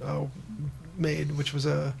Elfman made, which was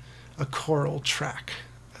a choral track.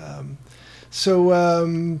 So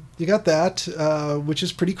you got that, which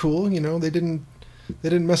is pretty cool. You know, they didn't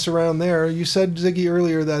mess around there. You said, Ziggy,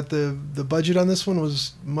 earlier that the budget on this one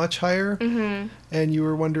was much higher, and you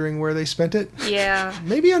were wondering where they spent it. Yeah.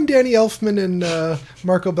 Maybe on Danny Elfman and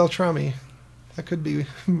Marco Beltrami. That could be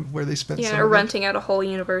where they spent. Yeah, some or of it. renting out a whole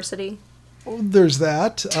university. There's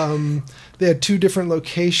that. They had two different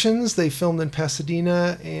locations. They filmed in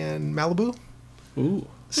Pasadena and Malibu. Ooh.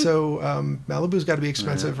 So Malibu's got to be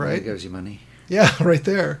expensive, There right? goes your money. Yeah, right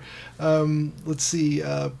there. Let's see.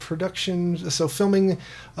 Production. So filming.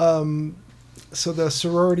 So the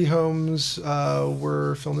sorority homes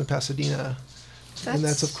were filmed in Pasadena. And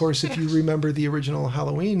that's, of course, if you remember the original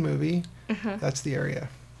Halloween movie, that's the area.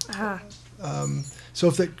 Ah. So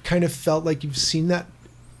if it kind of felt like you've seen that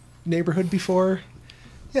neighborhood before,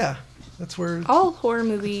 yeah, that's where All horror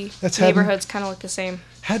movie That's neighborhoods kind of look the same.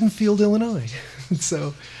 Haddonfield, Illinois.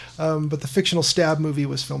 So, but the fictional Stab movie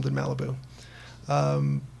was filmed in Malibu.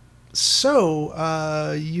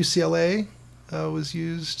 UCLA was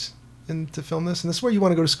used to film this, and this is where you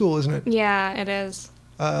want to go to school, isn't it? Yeah, it is.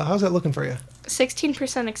 How's that looking for you?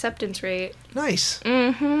 16% acceptance rate. Nice.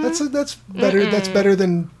 Mm-hmm. That's better. That's better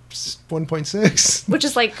than 1.6. Which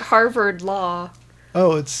is like Harvard law.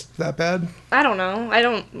 Oh, it's that bad? I don't know. I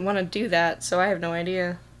don't want to do that, so I have no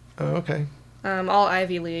idea. Oh, okay. All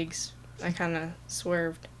Ivy Leagues. I kind of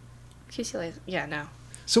swerved. UCLA. Yeah, no.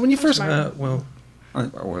 So when you first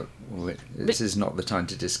This is not the time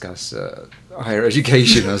to discuss higher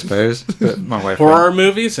education, I suppose. But my wife. Horror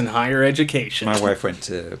movies and higher education. My wife went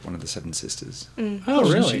to one of the Seven Sisters. Oh,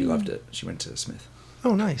 She really? loved it. She went to Smith.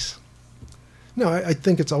 Oh, nice. No, I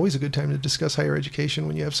think it's always a good time to discuss higher education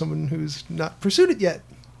when you have someone who's not pursued it yet,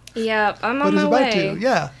 Yeah, I'm but on is my about way. to.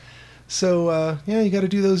 Yeah. So, you got to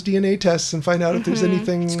do those DNA tests and find out if there's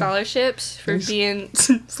anything. Scholarships for Nice. being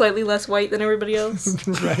slightly less white than everybody else.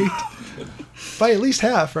 Right? By at least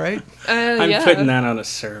half, right? I'm yeah. putting that on a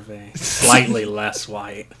survey. Slightly less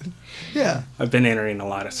white. Yeah. I've been entering a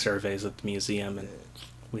lot of surveys at the museum, and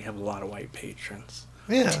we have a lot of white patrons.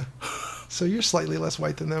 Yeah. So you're slightly less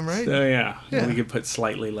white than them, right? So yeah, Yeah. we could put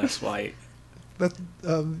slightly less white.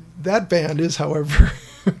 That band is, however,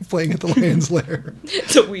 playing at the Lion's Lair.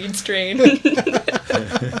 It's a weed strain.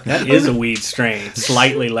 That is a weed strain.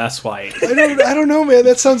 Slightly less white. I don't know, man.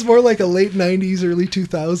 That sounds more like a late '90s, early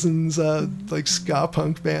 2000s, like ska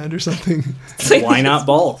punk band or something. Why not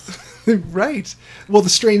both? Right. Well, the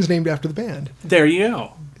strain's named after the band. There you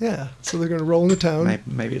go. Yeah. So they're going to roll in the town.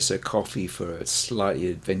 Maybe it's a coffee for slightly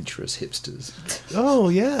adventurous hipsters. Oh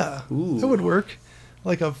yeah, Ooh. that would work.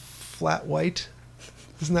 Like a flat white.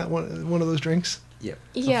 Isn't that one of those drinks? Yep.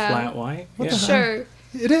 Yeah. A flat white? What Yeah. the heck? Sure.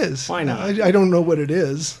 It is. Why not? I don't know what it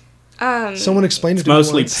is. Someone explained it It's to me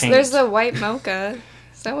mostly once. paint. There's the white mocha.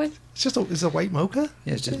 Is that what? It's just is a white mocha?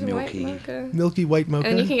 Yeah, it's just There's a white milky. mocha. Milky white mocha?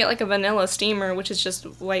 And you can get like a vanilla steamer, which is just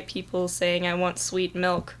white people saying, "I want sweet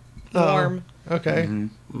milk, Oh. warm." Okay. Mhm.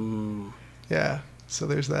 Mm. Yeah. So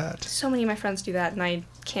there's that. So many of my friends do that, and I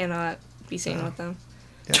cannot be seen Oh. with them.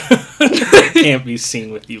 Yeah. Can't be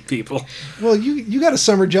seen with you people. Well, you got a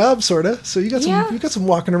summer job, sorta. So you got some Yeah. you got some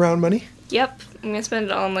walking around money. Yep, I'm gonna spend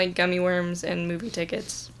it on like gummy worms and movie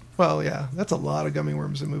tickets. Well, yeah, that's a lot of gummy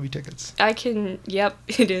worms and movie tickets. I can. Yep,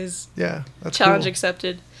 it is. Yeah, that's Challenge cool.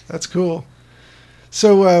 accepted. That's cool.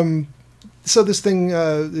 So, so this thing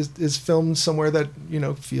is filmed somewhere that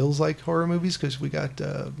feels like horror movies because we got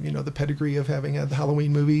the pedigree of having a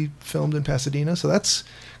Halloween movie filmed in Pasadena. So that's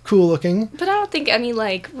cool looking. But I don't think any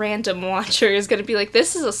like random watcher is gonna be like,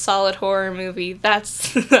 "This is a solid horror movie."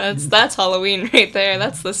 That's that's Halloween right there.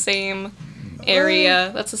 That's the same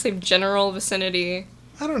area. That's the same general vicinity.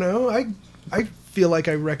 I don't know. I feel like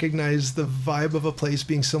I recognize the vibe of a place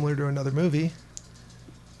being similar to another movie.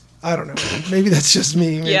 I don't know. Maybe that's just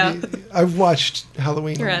me. Maybe. Yeah. I've watched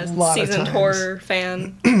Halloween You're a a lot of seasoned times. horror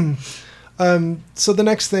fan. So the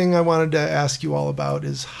next thing I wanted to ask you all about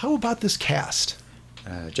is how about this cast?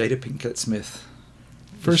 Jada Pinkett Smith.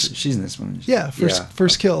 First- she's in this one. isn't she? Yeah,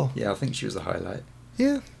 first kill. Yeah, I think she was the highlight.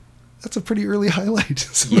 Yeah, that's a pretty early highlight.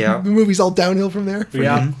 So Yeah. the movie's all downhill from there.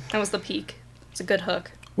 Yeah. That was the peak. It's a good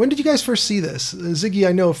hook. When did you guys first see this? Ziggy,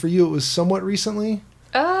 I know for you it was somewhat recently,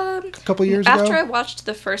 a couple years After I ago. watched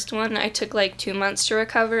the first one, I took like 2 months to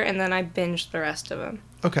recover, and then I binged the rest of them.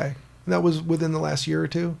 Okay, and that was within the last year or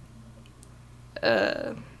two.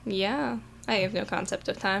 Yeah. I have no concept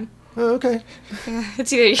of time. Oh, okay.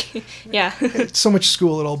 It's either, yeah. It's so much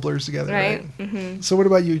school, it all blurs together, right? Right? Mm-hmm. So what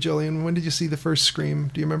about you, Jillian? When did you see the first Scream?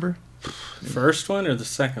 Do you remember? First one or the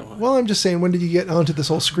second one? Well, I'm just saying, when did you get onto this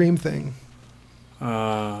whole Scream thing?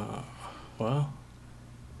 Well,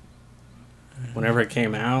 whenever it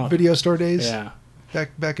came out. Video store days? Yeah.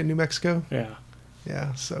 Back in New Mexico? Yeah.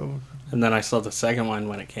 Yeah, so And then I saw the second one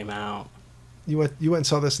when it came out. you went and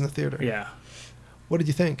saw this in the theater. Yeah. What did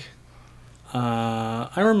you think? I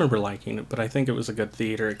remember liking it, but I think it was a good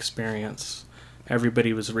theater experience.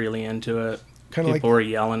 Everybody was really into it. Kind of People like, were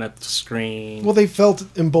yelling at the screen. well, they felt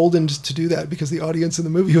emboldened to do that because the audience in the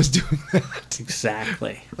movie was doing that,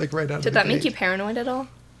 Exactly. like right out of Did the that make gate. you paranoid at all?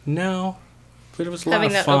 No, but it was a lot Having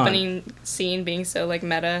of that fun. opening scene being so like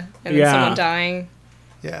meta, and Yeah. then someone dying.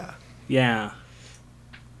 Yeah. Yeah.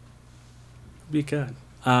 Be good.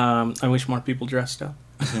 I wish more people dressed up.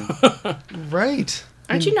 Right.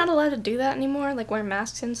 Aren't you not allowed to do that anymore? Like wear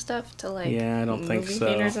masks and stuff to like Yeah, I don't think movie so.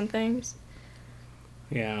 theaters and things.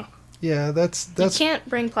 Yeah. Yeah, that's You can't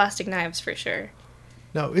bring plastic knives for sure.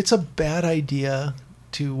 no, it's a bad idea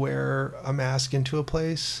to wear a mask into a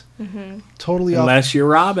place. Mm-hmm. Totally off. Unless you're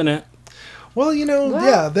robbing it. Well, Well-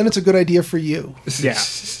 yeah, then it's a good idea for you, Yeah.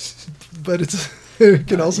 but it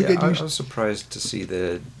can also Yeah, get I you. was surprised to see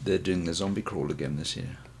they're doing the zombie crawl again this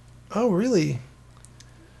year. Oh, really?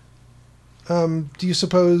 Do you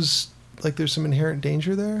suppose like there's some inherent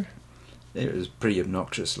danger there? It was pretty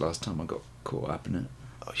obnoxious last time I got caught up in it.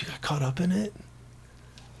 Oh, you got caught up in it?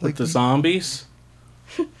 With the zombies.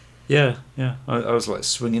 Yeah. I was like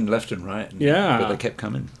swinging left and right. And, Yeah. But they kept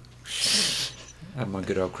coming. I had my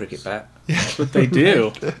good old cricket bat. That's what they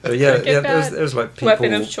do. But yeah, Cricket there bat? was like people.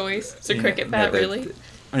 Weapon of choice. It's a you know, cricket bat, they- really.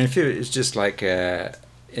 I mean, if it was just like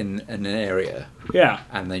in an area Yeah.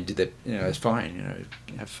 and they did it, it's fine,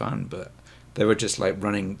 have fun, but they were just like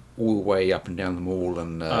running all the way up and down the mall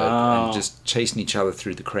and Oh. just chasing each other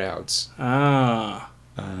through the crowds. Ah.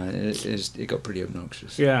 It got pretty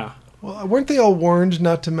obnoxious. Yeah. Well, weren't they all warned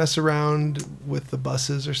not to mess around with the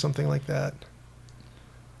buses or something like that?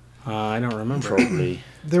 I don't remember. Probably.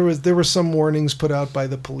 There were some warnings put out by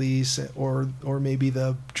the police or maybe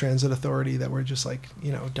the transit authority that were just like,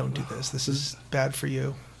 don't do this. This is bad for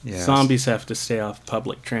you. Yeah. Zombies have to stay off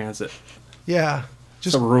public transit. Yeah.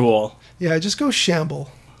 Just a rule. Yeah, just go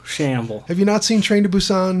shamble. Shamble. Have you not seen Train to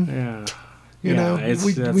Busan? Yeah. You know, it's-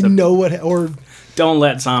 we that's know what or Don't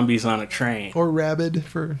let zombies on a train. Rabid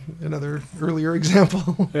for another earlier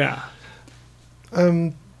example. Yeah.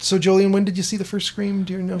 So Jolien, when did you see the first Scream?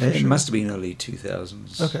 Do you know for It sure? must have been early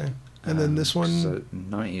 2000s. Okay. And then this one, So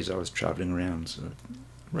 90s, I was traveling around, so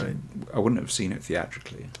right. I wouldn't have seen it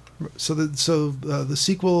theatrically. So the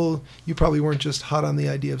sequel, you probably weren't just hot on the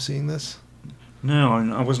idea of seeing this, No,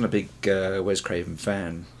 I wasn't a big Wes Craven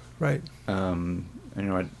fan. right?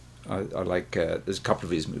 I like. There's a couple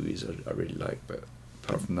of his movies I really like, but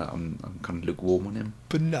apart from that, I'm kind of lukewarm on him.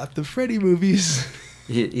 But not the Freddy movies.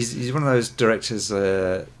 He's one of those directors.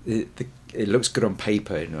 It looks good on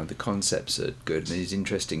paper, you know, the concepts are good and he's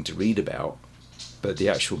interesting to read about, but the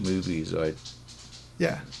actual movies, I'm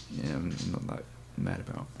not that mad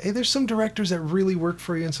about. Hey, there's some directors that really work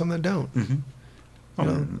for you and some that don't. Mm-hmm. You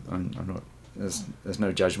know? I'm not. There's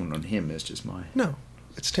no judgment on him. It's just my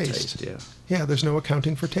it's taste. Yeah. There's no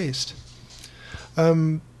accounting for taste.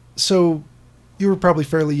 So you were probably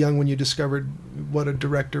fairly young when you discovered what a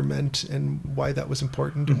director meant and why that was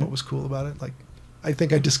important and what was cool about it. Like, I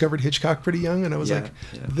think I discovered Hitchcock pretty young, and I was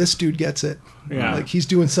this dude gets it. Yeah. Like, he's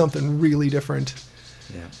doing something really different.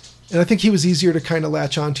 Yeah. And I think he was easier to kind of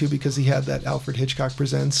latch onto because he had that Alfred Hitchcock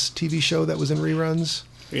Presents TV show that was in reruns.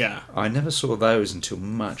 Yeah. I never saw those until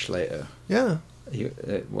much later. Yeah.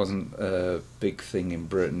 It wasn't a big thing in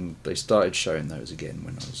Britain. They started showing those again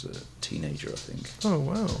when I was a teenager, I think. Oh,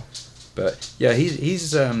 wow. But yeah, he's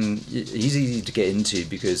easy to get into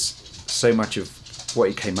because so much of what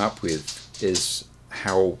he came up with is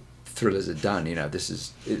how thrillers are done. You know,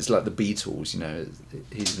 it's like the Beatles. You know,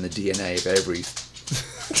 he's in the DNA of every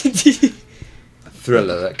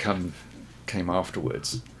thriller that came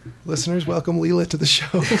afterwards. Listeners, welcome Leela to the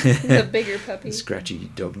show. The bigger puppy.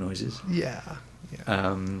 Scratchy dog noises. Yeah.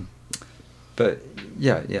 But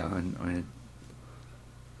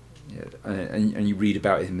and you read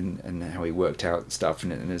about him and how he worked out stuff,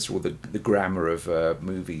 and it's all the grammar of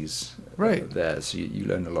movies there. So you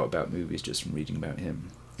learn a lot about movies just from reading about him.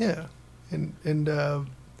 Yeah, and of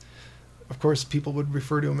course people would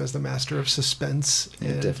refer to him as the master of suspense.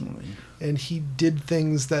 Yeah, definitely. And he did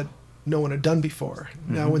things that no one had done before.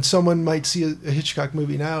 Mm-hmm. Now, when someone might see a Hitchcock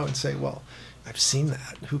movie now and say, "Well, I've seen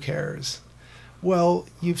that. Who cares?" Well,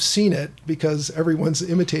 you've seen it because everyone's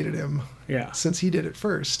imitated him since he did it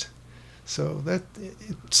first. So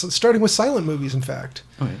it's starting with silent movies, in fact.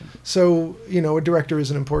 Oh, yeah. So, you know, a director is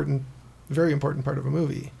very important part of a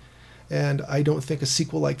movie. And I don't think a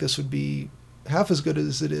sequel like this would be half as good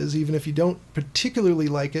as it is, even if you don't particularly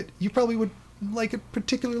like it. You probably would like it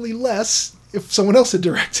particularly less if someone else had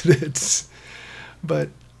directed it. But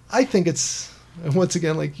I think it's, once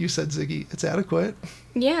again, like you said, Ziggy, it's adequate.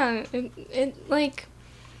 Yeah, it like,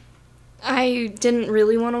 I didn't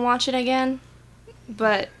really want to watch it again,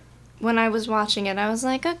 but when I was watching it, I was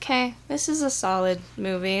like, okay, this is a solid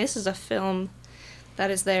movie. This is a film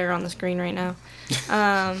that is there on the screen right now.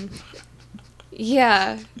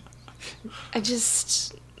 Yeah, I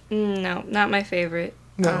just, no, not my favorite.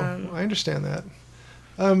 No, I understand that.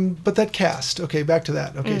 But that cast, okay, back to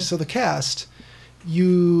that. Okay, so the cast,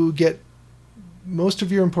 you get most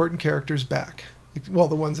of your important characters back. Well,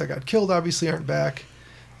 the ones that got killed obviously aren't back.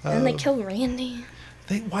 And they killed Randy.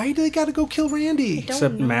 Why do they got to go kill Randy?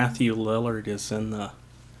 Except Matthew Lillard is in the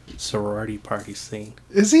sorority party scene.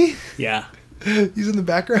 Is he? Yeah. He's in the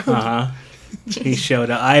background? Uh-huh. He showed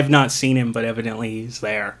up. I have not seen him, but evidently he's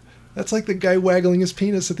there. That's like the guy waggling his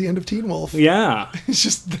penis at the end of Teen Wolf. Yeah. He's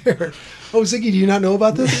just there. Oh, Ziggy, do you not know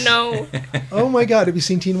about this? No. Oh my God, have you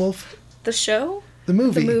seen Teen Wolf? The show? The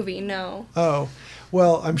movie? The movie, no. Oh.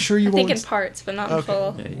 Well, I'm sure you I won't... think in parts, but not in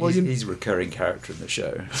full. Yeah, he's a recurring character in the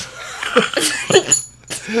show.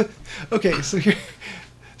 Okay,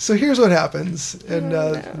 so here's what happens, and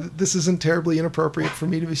this isn't terribly inappropriate for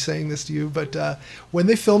me to be saying this to you, but when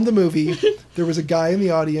they filmed the movie, there was a guy in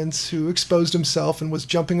the audience who exposed himself and was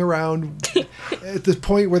jumping around at the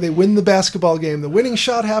point where they win the basketball game. The winning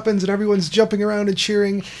shot happens, and everyone's jumping around and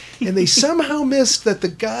cheering, and they somehow missed that the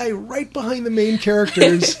guy right behind the main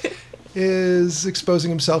characters is exposing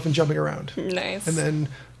himself and jumping around. Nice. And then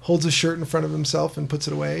holds a shirt in front of himself and puts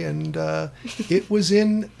it away, and it was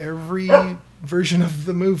in every version of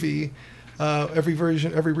the movie, every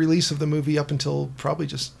release of the movie up until probably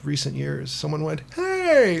just recent years. Someone went,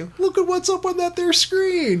 "Hey, look at what's up on that there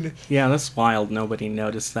screen." Yeah, that's wild. Nobody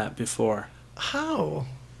noticed that before. How?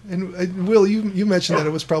 And Will, you mentioned that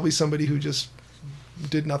it was probably somebody who just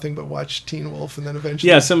did nothing but watch Teen Wolf, and then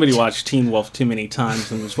eventually... Yeah, somebody watched Teen Wolf too many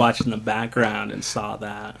times and was watching the background and saw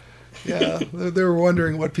that. Yeah, they were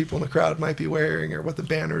wondering what people in the crowd might be wearing or what the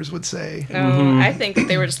banners would say. No, I think that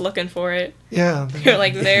they were just looking for it. Yeah. They're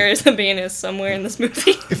like, there is a penis somewhere in this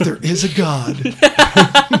movie. If there is a God.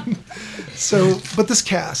 But this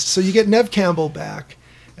cast. So you get Neve Campbell back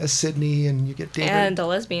as Sydney, and you get David. And a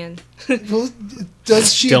lesbian. Well,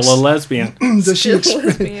 does she... Still a lesbian. Does she... Still a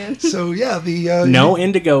lesbian. So, yeah, the... No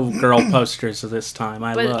Indigo Girl posters this time.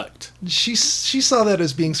 I looked. She saw that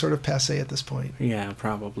as being sort of passé at this point. Yeah,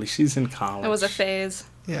 probably. She's in college. That was a phase.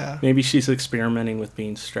 Yeah. Maybe she's experimenting with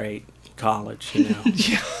being straight in college, you know.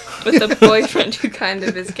 Yeah. With a boyfriend who kind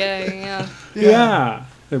of is gay, yeah. Yeah.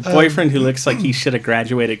 A boyfriend who looks like he should have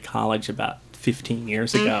graduated college about 15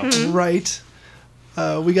 years ago. Right.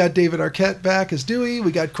 We got David Arquette back as Dewey.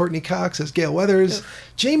 We got Courtney Cox as Gale Weathers.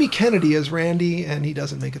 Jamie Kennedy as Randy, and he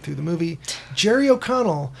doesn't make it through the movie. Jerry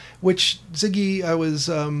O'Connell, which, Ziggy, I was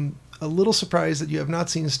a little surprised that you have not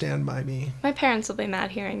seen Stand By Me. My parents will be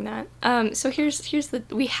mad hearing that. So here's the...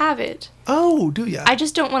 We have it. Oh, do ya? I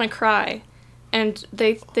just don't want to cry. And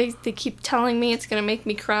they keep telling me it's going to make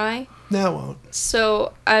me cry. No, it won't.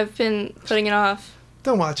 So I've been putting it off.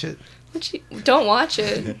 Don't watch it. Don't watch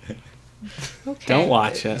it. Okay. Don't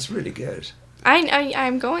watch it. It's really good.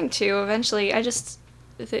 I'm going to eventually.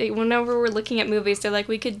 Whenever we're looking at movies, they're like,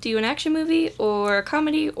 we could do an action movie or a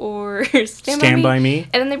comedy or Stand By Me.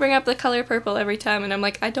 And then they bring up The Color Purple every time, and I'm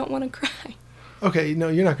like, I don't want to cry. Okay, no,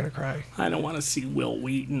 you're not going to cry. I don't want to see Will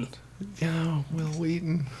Wheaton. Oh, Will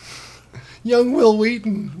Wheaton. Young Will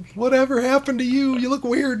Wheaton. Whatever happened to you? You look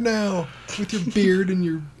weird now with your beard and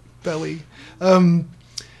your belly.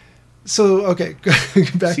 So, okay,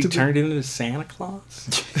 back He to turned into Santa Claus?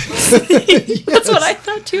 Yes. That's what I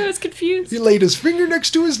thought too. I was confused. He laid his finger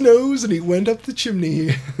next to his nose and he went up the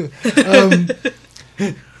chimney.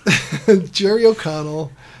 Jerry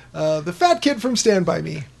O'Connell, the fat kid from Stand By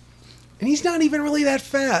Me. And he's not even really that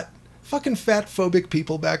fat. Fucking fat-phobic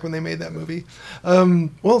people back when they made that movie.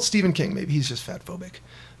 Well, Stephen King, maybe he's just fat-phobic.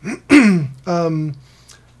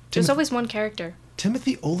 There's always one character.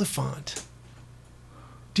 Timothy Olyphant.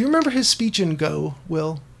 Do you remember his speech in Go,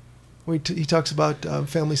 Will? Where he talks about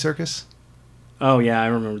Family Circus? Oh, yeah, I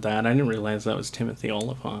remember that. I didn't realize that was Timothy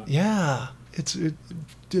Olyphant. Yeah.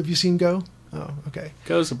 Have you seen Go? Oh, okay.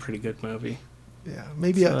 Go's a pretty good movie. Yeah,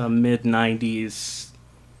 maybe It's a mid-90s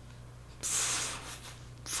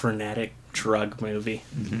frenetic drug movie.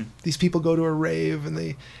 Mm-hmm. these people go to a rave and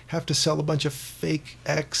they have to sell a bunch of fake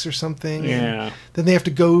X or something. Yeah. And then they have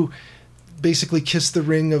to go basically kiss the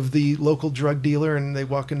ring of the local drug dealer, and they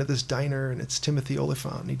walk into this diner and it's Timothy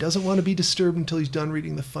Olyphant. He doesn't want to be disturbed until he's done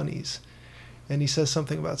reading the funnies. And he says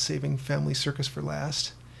something about saving Family Circus for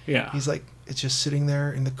last. Yeah. He's like, it's just sitting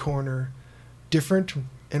there in the corner, different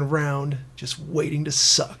and round, just waiting to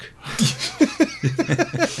suck.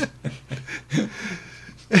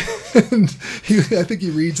 And I think he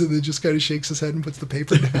reads it and then just kind of shakes his head and puts the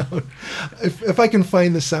paper down. If I can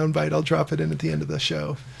find the soundbite, I'll drop it in at the end of the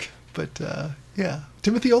show. But yeah,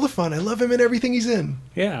 Timothy Olyphant, I love him in everything he's in.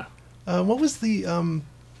 Yeah. What was the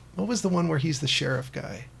one where he's the sheriff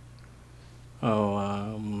guy?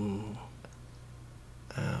 Oh,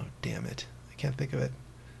 Oh, damn it! I can't think of it.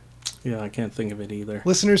 yeah, I can't think of it either.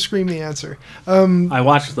 Listeners, scream the answer. I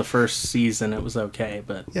watched the first season. It was okay,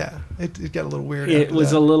 but Yeah, it got a little weird. it after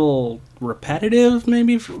was that. a little repetitive,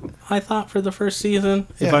 maybe, I thought, for the first season,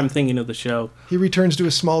 if Yeah. I'm thinking of the show. He returns to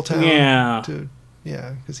a small town. Yeah.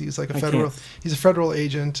 Yeah, because he's like I can't- he's a federal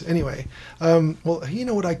agent. Anyway, well, you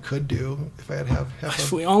know what I could do if I had half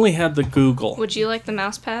If a, we only had the Google. Would you like the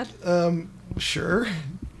mouse pad? sure,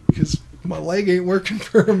 because my leg ain't working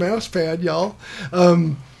for a mouse pad, y'all.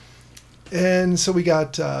 And so we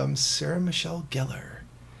got Sarah Michelle Gellar.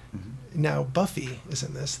 Mm-hmm. Now Buffy is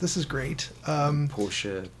in this. This is great.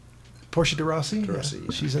 Portia. Portia de Rossi, De Rossi,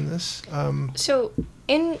 yeah. she's in this. So,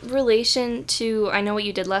 in relation to I Know What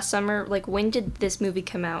You Did Last Summer, like, when did this movie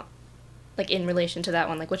come out? Like, in relation to that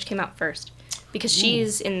one, like, which came out first? Because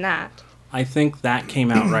she's in that. I think that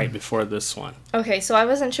came out right before this one. Okay, so I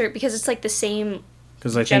wasn't sure, because it's, like, the same...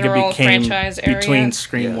 Because I think it General became franchise area. between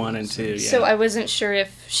Scream Yeah. 1 and 2. Yeah. So I wasn't sure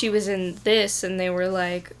if she was in this, and they were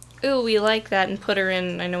like, ooh, we like that, and put her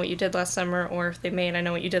in I Know What You Did Last Summer, or if they made I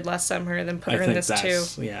Know What You Did Last Summer, and then put her in this, too.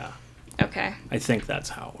 Yeah. Okay. I think that's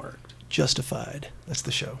how it worked. Justified. That's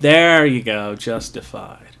the show. There you go.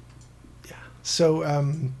 Justified. Yeah. So,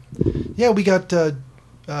 yeah, we got the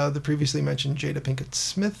previously mentioned Jada Pinkett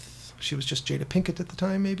Smith. She was just Jada Pinkett at the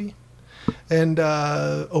time, maybe. And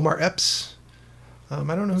Omar Epps. I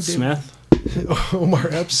don't know who Smith? Omar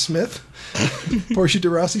Epps Smith. Portia de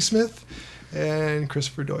Rossi Smith. And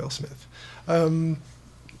Christopher Doyle Smith. And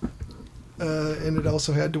it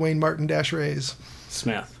also had Dwayne Martin Reyes.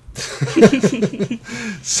 Smith.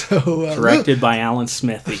 So Directed by Alan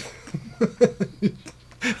Smithy.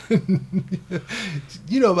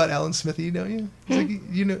 you know about Alan Smithy, don't you? He's like,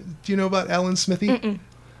 do you know about Alan Smithy? Mm-mm.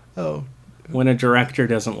 Oh, When a director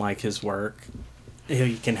doesn't like his work,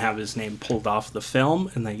 he can have his name pulled off the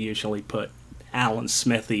film, and they usually put Alan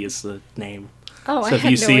Smithy as the name. Oh, So I if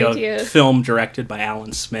had you no see idea. a film directed by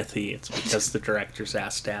Alan Smithy, it's because the director's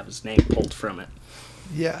asked to have his name pulled from it.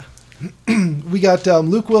 yeah. We got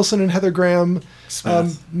Luke Wilson and Heather Graham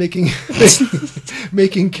Smith. making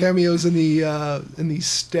making cameos in the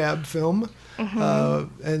Stab film,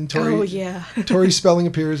 and Tori Oh, yeah. Tori Spelling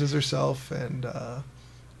appears as herself, and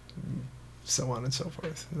so on and so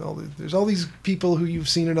forth. There's all these people who you've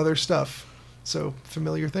seen in other stuff. So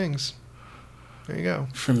familiar things. There you go.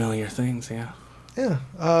 Familiar things, yeah. Yeah.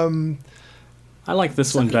 I like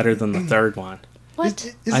this one better than the third one.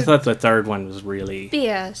 What? I thought the third one was really...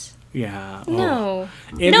 BS. Yeah. No.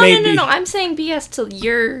 It No. may be- I'm saying BS to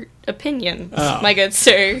your opinion, Oh. my good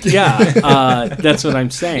sir. Yeah, that's what I'm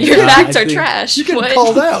saying. Your facts I are think- trash. You get What?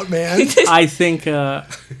 called out, man. I think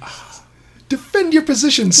Defend your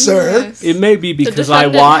position, sir. Yes. it may be because I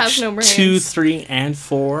defendant has watched no brains. 2, 3, and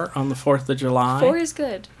 4 on the 4th of July. 4 is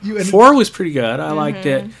good. And 4 was pretty good. I liked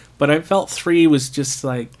it. Mm-hmm. But I felt 3 was just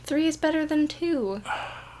like, 3 is better than 2.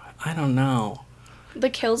 I don't know. The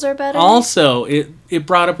kills are better. Also, it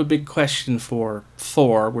brought up a big question for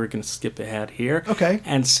 4. We're going to skip ahead here. Okay.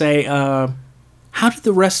 And say, how did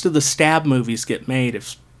the rest of the Stab movies get made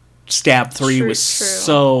if Stab 3 True, was true.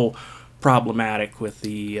 so problematic with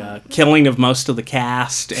the killing of most of the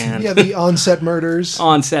cast and yeah, the on-set murders.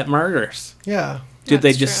 on-set murders? Yeah. Did they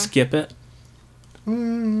That's just true. skip it?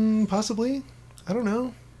 Possibly. I don't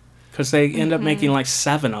know. Because they end up making like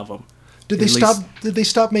 7 of them. Did they At stop? least- Did they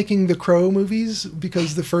stop making the Crow movies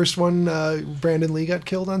because the first one, Brandon Lee got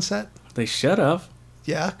killed on set? They should have.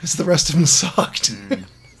 Yeah, because the rest of them sucked.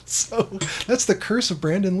 So that's the curse of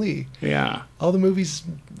Brandon Lee. Yeah. All the movies.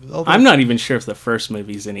 I'm not even sure if the first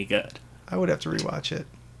movie's any good. I would have to rewatch it.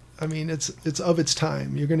 I mean, it's of its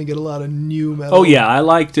time. You're going to get a lot of new metal. Oh, yeah. I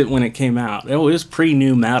liked it when it came out. It was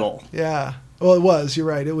pre-new metal. Yeah. Well, it was. You're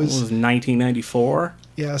right. It It was. was 1994.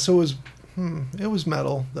 Yeah. So it was. It was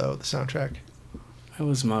metal though. The soundtrack. It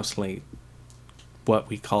was mostly what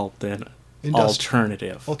we called then Industri-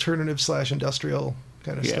 alternative. Alternative/industrial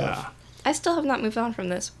kind of Yeah. stuff. I still have not moved on from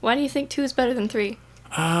this. Why do you think 2 is better than 3?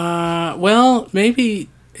 Well, maybe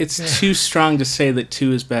it's too strong to say that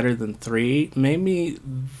 2 is better than 3. Maybe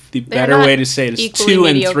the They're better not way to say it is equally 2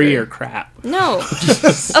 and mediocre. 3 are crap. No.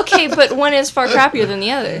 Okay, but one is far crappier than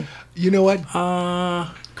the other. You know what?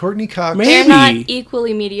 Courtney Cox. Maybe. They're not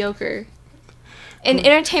equally mediocre. In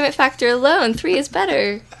entertainment factor alone, 3 is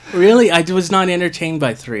better. Really? I was not entertained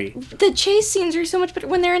by 3. The chase scenes are so much better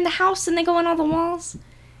when they're in the house and they go on all the walls.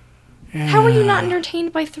 How were you not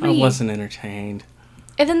entertained by 3? I wasn't entertained.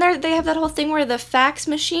 And then they have that whole thing where the fax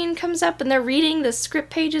machine comes up and they're reading the script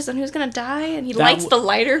pages on who's gonna die, and he lights the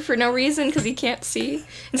lighter for no reason because he can't see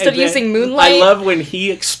instead of And then using moonlight. I love when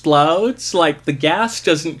he explodes. Like, the gas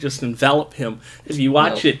doesn't just envelop him. If you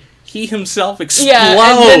watch No. it, he himself explodes. Yeah,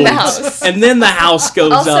 and then the house. And then the house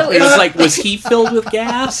goes Also, up. And it's it's- like, was he filled with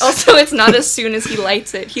gas? Also, it's not as soon as he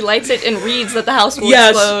lights it. He lights it and reads that the house will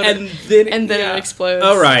Yes, explode. and then it explodes.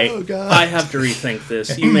 All right. Oh, God. I have to rethink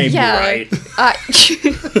this. You may Yeah. be right.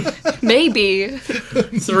 Maybe.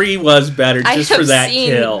 3 was better I just have for that seen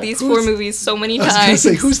kill. these 4 movies so many I was going to times.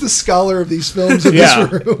 say, who's the scholar of these films in Yeah.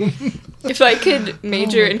 this room? If I could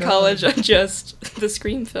major Oh my in God. college on just the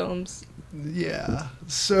Scream films. Yeah.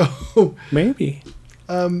 So, Maybe.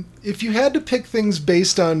 if you had to pick things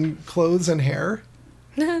based on clothes and hair,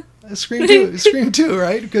 Scream 2,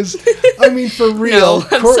 right? Because, I mean, for real. No,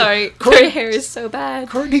 I'm sorry. Their hair is so bad.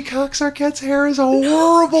 Courtney Cox Arquette's hair is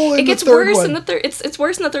horrible in It gets the third worse one. in the third. It's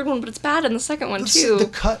worse in the third one, but it's bad in the second one The too.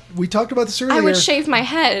 cut, we talked about this earlier. I would shave my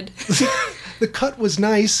head, The cut was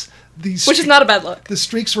nice. which is not a bad look. The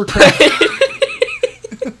streaks were cracked.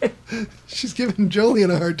 She's giving Jolien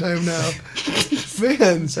a hard time now.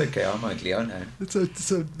 Man, It's okay, I'm ugly, I know. it's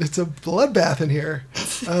a bloodbath in here.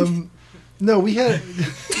 No, we had.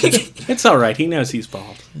 It's all right. He knows he's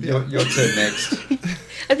bald. Your turn next.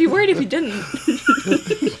 I'd be worried if you didn't.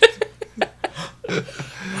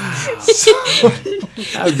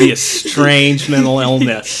 That would be a strange mental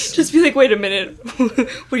illness. Just be like, wait a minute,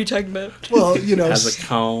 what are you talking about? Well, you know, Has a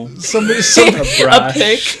comb, somebody, a brush, A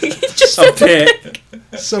pick. Just a pick.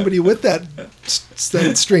 somebody with that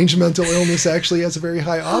strange mental illness actually has a very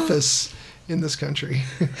high office in this country.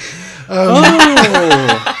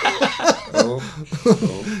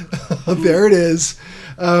 There it is.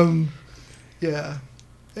 Yeah.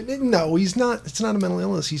 No, he's not. It's not a mental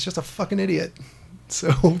illness. He's just a fucking idiot. So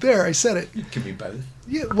there, I said it. It can be both.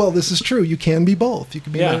 Yeah. Well, this is true. You can be both. You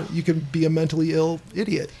can be. Yeah. You can be a mentally ill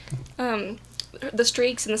idiot. The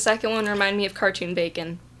streaks in the second one remind me of cartoon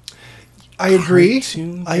bacon. I agree.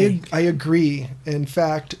 Cartoon I bacon. I agree. In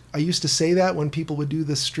fact, I used to say that when people would do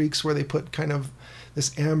the streaks where they put kind of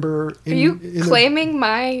this amber. In, Are you in the- claiming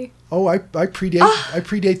my? Oh, I predate. I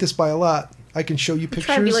predate this by a lot. I can show you pictures.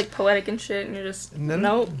 Trying to be like poetic and shit, and you're just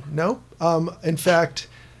nope. Nope. In fact,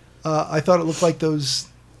 I thought it looked like those.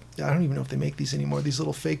 I don't even know if they make these anymore. These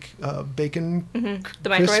little fake bacon. The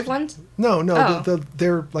microwave ones? No, Oh.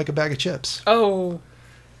 they're like a bag of chips. Oh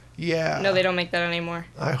Yeah. no, they don't make that anymore.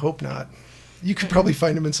 I hope not. You could probably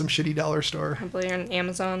find them in some shitty dollar store. Probably on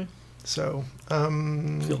Amazon. So, I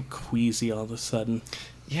feel queasy all of a sudden.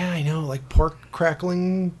 yeah, I know, like pork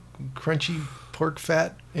crackling, crunchy pork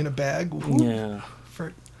fat in a bag. Ooh, Yeah.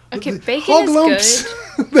 for- Okay, the bacon hog is lumps.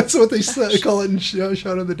 That's what they call it in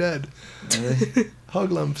Shaun of the Dead.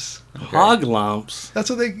 Hog lumps. Hog lumps. That's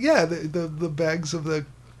what they. Yeah, the bags of the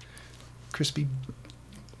crispy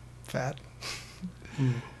fat.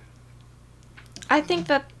 I think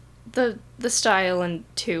that the style in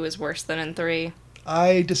 2 is worse than in 3.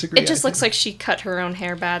 I disagree. It just looks like she cut her own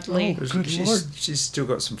hair badly. Oh, good lord. She's still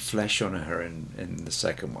got some flesh on her in the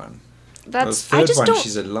second one. That's the I third just one, don't.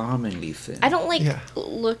 she's alarmingly thin. I don't like Yeah.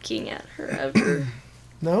 looking at her ever.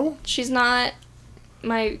 No. She's not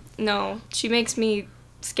no. She makes me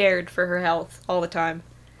scared for her health all the time.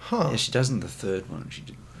 Huh. Yeah, she does in the third one.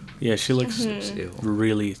 Yeah, she looks Looks ill.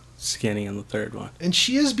 really skinny in the third one. And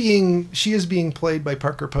she is being played by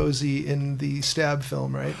Parker Posey in the Stab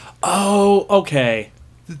film, right? Oh, okay.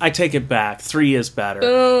 I take it back. 3 is better.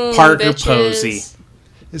 Boom, Parker bitches. Posey.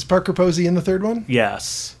 Is Parker Posey in the third one?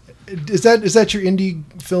 Yes. Is that your indie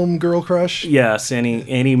film girl crush? Yes, any Wait,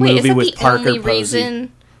 is movie that with the Parker only Posey.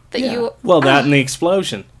 reason that Yeah. you? Well, that and the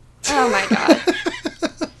explosion. Oh my god.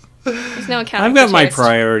 There's no accounting. I've got for my taste.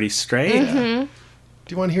 priorities straight. Mm-hmm.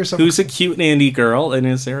 Do you want to hear something? Who's a cute indie girl, and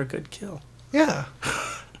is there a good kill? Yeah.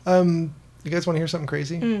 You guys want to hear something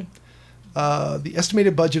crazy? The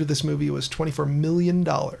estimated budget of this movie was $24 million.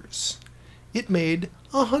 It made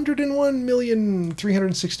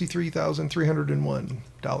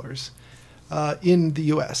 $101,363,301 in the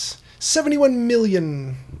U.S. 71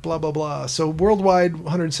 million, blah blah blah. So worldwide,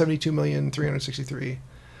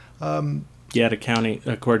 172,363,000. Yet,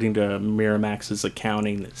 according to Miramax's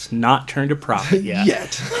accounting, it's not turned a profit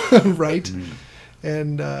yet. Right?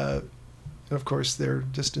 And of course, they're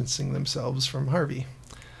distancing themselves from Harvey.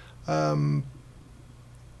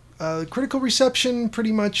 Critical reception,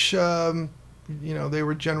 pretty much, they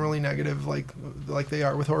were generally negative, like they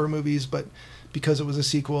are with horror movies. But because it was a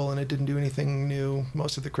sequel and it didn't do anything new,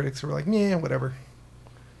 most of the critics were like, "Yeah, whatever."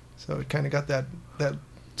 So it kind of got that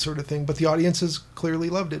sort of thing. But the audiences clearly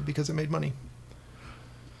loved it because it made money.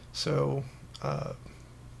 So,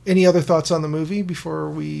 any other thoughts on the movie before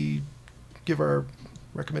we give our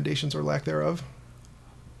recommendations or lack thereof?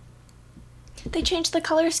 They changed the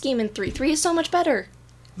color scheme in 3. 3 is so much better.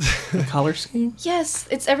 The color scheme? Yes,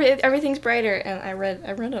 it's everything's brighter. And I read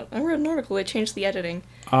an article. They changed the editing.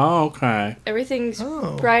 Oh, okay. Everything's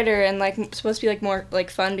Oh. brighter and supposed to be more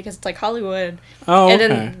fun because it's like Hollywood. Oh, And okay.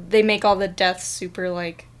 then they make all the deaths super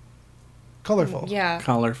Colorful. yeah.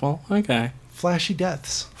 Colorful. Okay. Flashy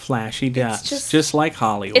deaths. Flashy deaths. just- Just like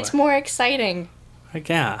Hollywood. It's more exciting. I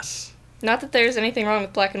guess. Not that there's anything wrong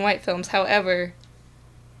with black and white films, however,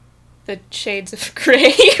 the shades of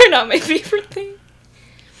gray are not my favorite thing.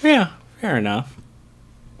 Yeah, fair enough.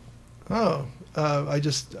 Oh, I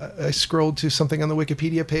scrolled to something on the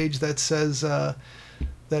Wikipedia page that says that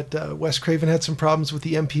Wes Craven had some problems with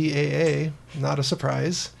the MPAA. Not a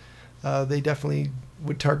surprise. They definitely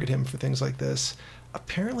would target him for things like this.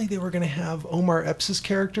 Apparently, they were going to have Omar Epps'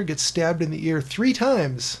 character get stabbed in the ear 3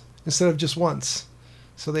 times instead of just once.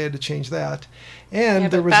 So they had to change that. And Yeah,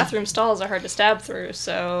 there but was bathroom stalls are hard to stab through,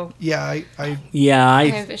 so... I Yeah, I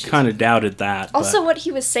have issues kind with of doubted that. Also, but what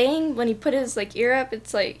he was saying when he put his ear up,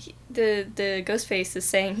 it's like the Ghostface is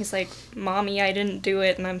saying, he's like, "Mommy, I didn't do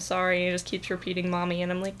it, and I'm sorry." And he just keeps repeating "Mommy,"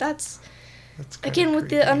 and I'm like, that's that's kinda again with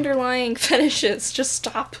creepy. the underlying fetishes. Just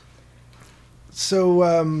stop.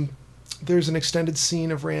 So there's an extended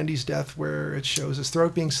scene of Randy's death where it shows his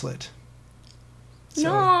throat being slit. So,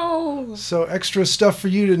 No. So extra stuff for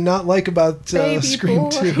you to not like about Baby Scream boy.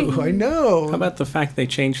 2. I know. how about the fact they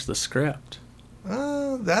changed the script?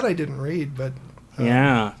 That I didn't read, but...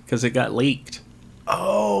 Yeah, because it got leaked.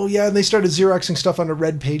 Oh, yeah, and they started Xeroxing stuff onto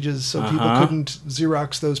red pages so people Uh-huh. couldn't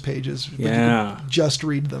Xerox those pages. But Yeah. you could just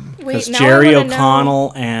read them. Wait, Because now Jerry I wanna know-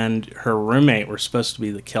 O'Connell and her roommate were supposed to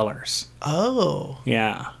be the killers. Oh.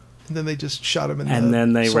 Yeah. And then they just shot him in the And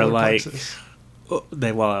then they were solar like- plexus.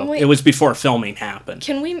 Wait. It was before filming happened.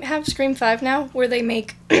 Can we have Scream 5 now, where they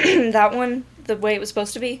make that one the way it was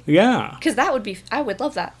supposed to be? Yeah. Because I would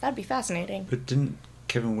love that. That'd be fascinating. But didn't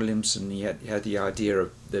Kevin Williamson, he had the idea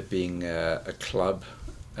of there being a club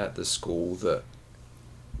at the school that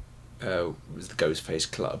was the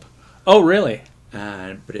Ghostface Club. Oh, really?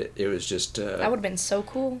 But it was just... That would have been so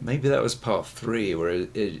cool. maybe that was part 3, where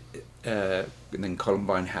and then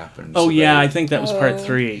Columbine happened. Oh, so yeah, they- I think that was part Oh.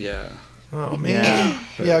 3. Yeah. Oh, man.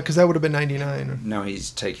 Yeah, because that would have been 99. Now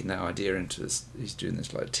he's taking that idea into this. He's doing this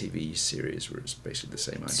TV series where it's basically the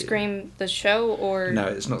same idea. Scream the show, or... No,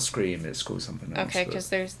 it's not Scream. It's called something else. Okay, but- because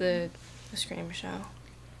there's the the Scream show.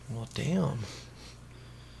 Well, damn.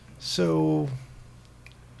 So,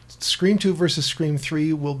 Scream 2 versus Scream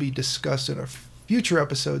 3 will be discussed in a future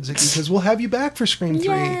episode, Ziggy, because we'll have you back for Scream 3.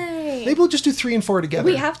 Yay! Maybe we'll just do 3 and 4 together.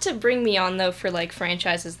 We have to bring me on, though, for, like,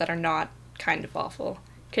 franchises that are not kind of awful.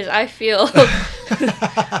 Because I feel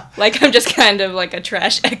like I'm just kind of like a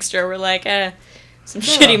trash extra. We're like, some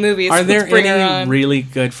shitty movies. Are there Let's bring her any on. really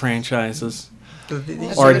good franchises?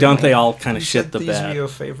 These Or are- don't they all kind of you shit said the these are bed? your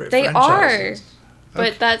favorite They franchises.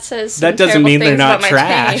 But that says That some doesn't terrible mean they're things not about my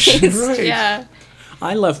trash. taste. Right. Yeah.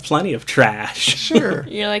 I love plenty of trash. Sure.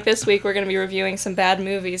 You're like, this week we're going to be reviewing some bad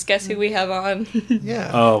movies. Guess who we have on?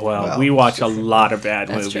 Yeah. Oh, well, we watch a lot of bad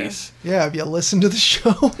That's true. movies. Yeah, have you listened to the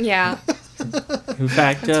show? Yeah. In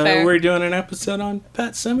fact, That's fair. we're doing an episode on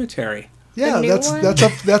Pet Cemetery. Yeah, new one?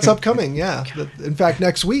 that's upcoming. Yeah, in fact,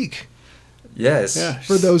 next week. Yes. Yeah.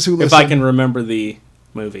 For those who If listen. I can remember the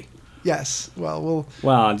movie. Yes. Well,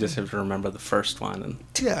 Well, I just have to remember the first one, and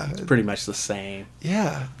yeah, it's pretty much the same.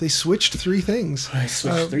 yeah. They switched 3 things. I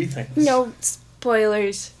switched 3 things. No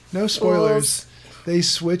spoilers. No spoilers. They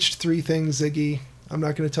switched 3 things, Ziggy. I'm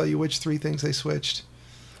not going to tell you which 3 things they switched.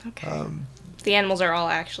 Okay. The animals are all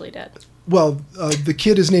actually dead. Well, the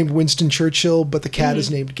kid is named Winston Churchill, but the cat is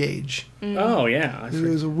named Gage. Oh, yeah. It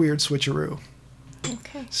was a weird switcheroo.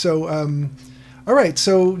 Okay. So, all right.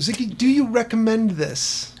 So, Ziggy, do you recommend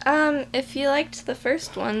this? If you liked the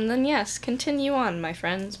first one, then yes, continue on, my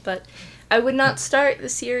friends. But I would not start the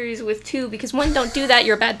series with 2 because 1, don't do that.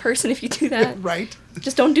 You're a bad person if you do that. Right.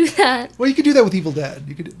 Just don't do that. Well, you could do that with Evil Dead.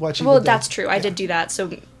 You could watch Evil Well, Dead. that's true. I Yeah. did do that.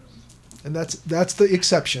 So And that's the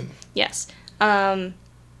exception. yes.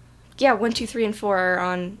 Yeah, 1, 2, 3, and 4 are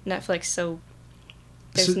on Netflix. So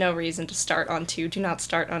there's So- no reason to start on 2. Do not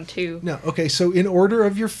start on 2. No. Okay. So, in order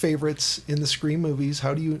of your favorites in the Scream movies,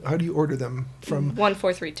 how do you order them from 1,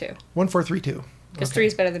 4, 3, 2. 1, 4, 3, 2? Because 3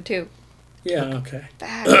 is better than 2. Yeah, okay.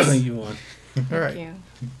 Facts. You won. All right. Thank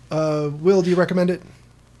you. Will, do you recommend it?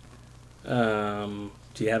 Do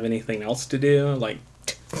you have anything else to do? Like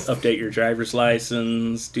update your driver's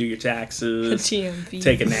license, do your taxes, TMV.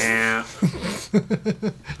 take a nap,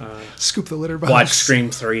 Scoop the litter box. watch Scream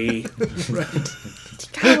 3.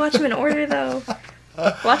 Gotta watch them in order, though.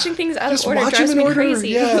 Watching things out Just of order watch drives them in me order. crazy.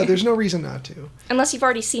 Yeah, there's no reason not to. Unless you've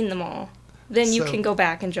already seen them all. Then you So- can go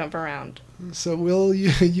back and jump around. So, Will,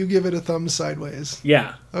 you give it a thumb sideways.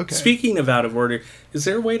 Yeah. Okay. Speaking of out of order, is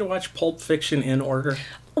there a way to watch Pulp Fiction in order?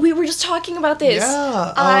 We were just talking about this.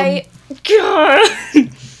 Yeah, God.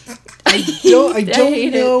 I don't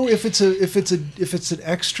hate know if it's an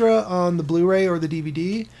extra on the Blu-ray or the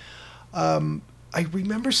DVD. I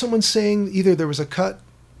remember someone saying either there was a cut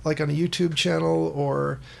like on a YouTube channel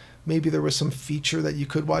or maybe there was some feature that you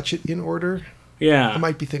could watch it in order. Yeah. I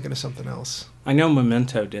might be thinking of something else. I know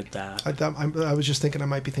Memento did that. I was just thinking I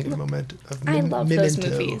might be thinking of Memento. I love those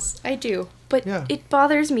Memento. movies. I do. But Yeah. it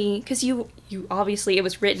bothers me because you obviously, it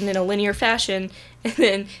was written in a linear fashion and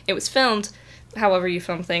then it was filmed however you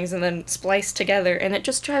film things and then spliced together and it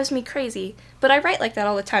just drives me crazy. But I write like that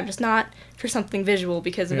all the time, just not for something visual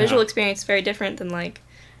because the Yeah. visual experience is very different than like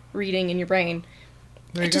reading in your brain.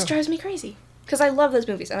 There It you just go. drives me crazy. Because I love those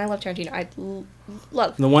movies and I love Tarantino. I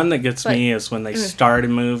love. The one that gets But- me is when they start a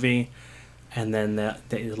movie and then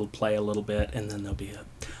it'll play a little bit and then there'll be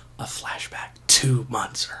a flashback 2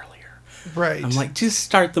 months earlier. Right. I'm like, just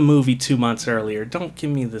start the movie 2 months earlier. Don't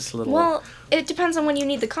give me this little... Well, it depends on when you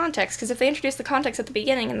need the context. Because if they introduce the context at the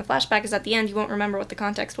beginning and the flashback is at the end, you won't remember what the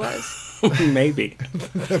context was. Maybe.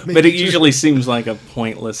 That may But be it true. usually seems like a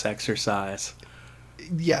pointless exercise.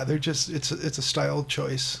 Yeah, they're just it's a style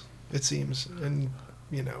choice, it seems, and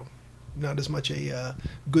not as much a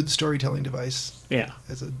good storytelling device Yeah.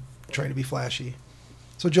 as a trying to be flashy.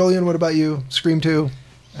 So Jolien, what about you? Scream 2?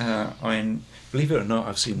 I mean, believe it or not,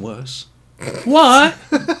 I've seen worse. What?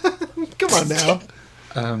 Come on now.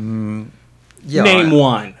 Yeah. Name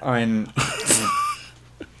one. I mean,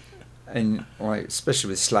 and like especially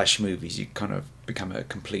with slash movies, you kind of become a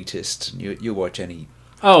completist. And you watch any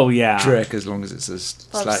Oh, yeah. trick as long as it's a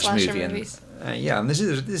Love slash slasher movie. movies. And yeah, and this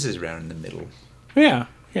is around in the middle. Yeah.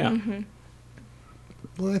 Yeah. Mm-hmm.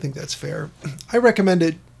 Well, I think that's fair. I recommend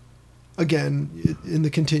it again in the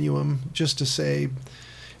continuum, just to say,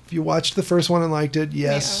 if you watched the first one and liked it,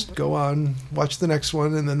 yes, Yeah. go on, watch the next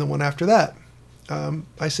one, and then the one after that.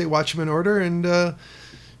 I say watch them in order, and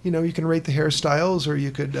you can rate the hairstyles, or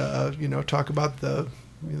you could talk about the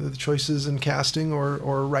choices in casting or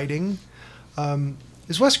writing.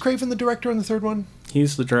 Is Wes Craven the director on the third one?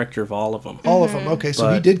 He's the director of all of them. All of them. Okay, so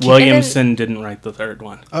But he did keep. Williamson didn't write the third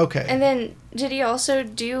one. Okay. And then, did he also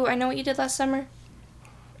do I Know What You Did Last Summer?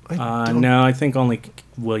 I don't- No, I think only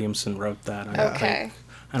Williamson wrote that. Yeah. Okay.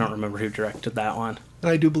 I don't remember who directed that one. And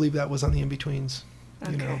I do believe that was on the In-Betweens.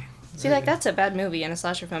 Okay. You know. See, like, that's a bad movie and a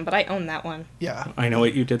slasher film, but I own that one. Yeah. I Know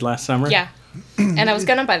What You Did Last Summer? Yeah. And I was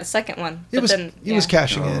gonna buy the second one, but then... It was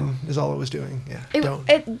cashing in, is all it was doing. Yeah.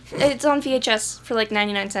 It's on VHS for like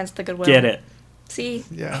 99 cents at the Goodwill. Get it. See?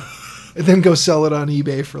 Yeah. And then go sell it on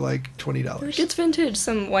eBay for like $20. Like, it's vintage.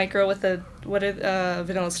 Some white girl with a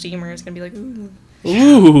vanilla steamer is gonna be like, ooh.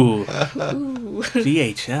 Ooh. Ooh.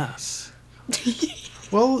 VHS.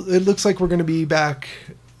 Well, it looks like we're going to be back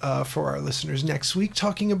for our listeners next week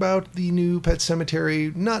talking about the new Pet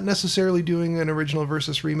Sematary, not necessarily doing an original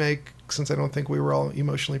versus remake, since I don't think we were all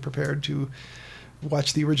emotionally prepared to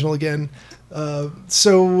watch the original again.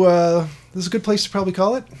 So this is a good place to probably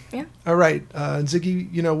call it. Yeah. All right.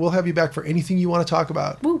 Ziggy, we'll have you back for anything you want to talk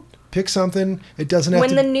about. Woo. Pick something. It doesn't have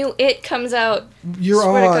When to... the new It comes out, You're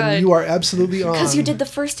swear to on. God. You are absolutely on. because you did the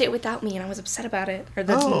first It without me, and I was upset about it. Or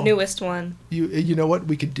the newest one. You know what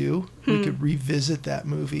we could do? We could revisit that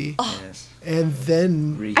movie. Yes. And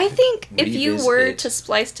then... I think if you Revisit were it. to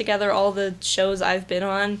splice together all the shows I've been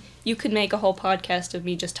on, you could make a whole podcast of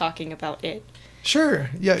me just talking about it. Sure.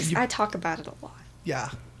 Yeah. I talk about it a lot. Yeah.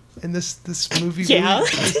 And this movie Yeah.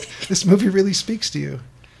 really, this movie really speaks to you.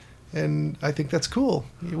 And I think that's cool.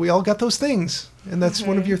 We all got those things, and that's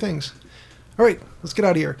one of your things. All right, let's get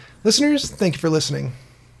out of here. Listeners, thank you for listening.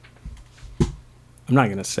 I'm not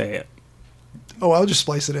going to say it. Oh, I'll just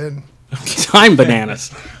splice it in. Time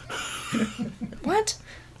Bananas. What?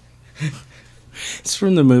 It's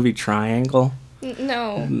from the movie Triangle.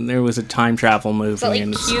 No. There was a time travel movie. Is that like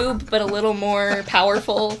and Cube, but a little more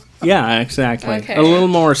powerful? yeah, exactly. Okay. A little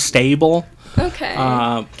more stable. Okay.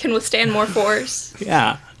 Can withstand more force.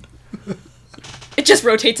 Yeah. It just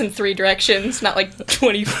rotates in 3 directions, not like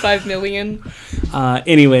 25 million.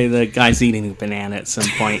 Anyway, the guy's eating a banana at some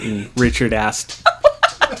point, and Richard asked...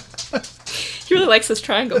 He really likes this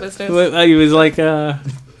triangle business. He was like,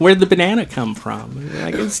 where'd the banana come from?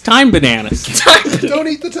 Like, it's Time Bananas. Don't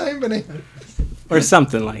eat the time banana. Or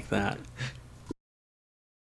something like that.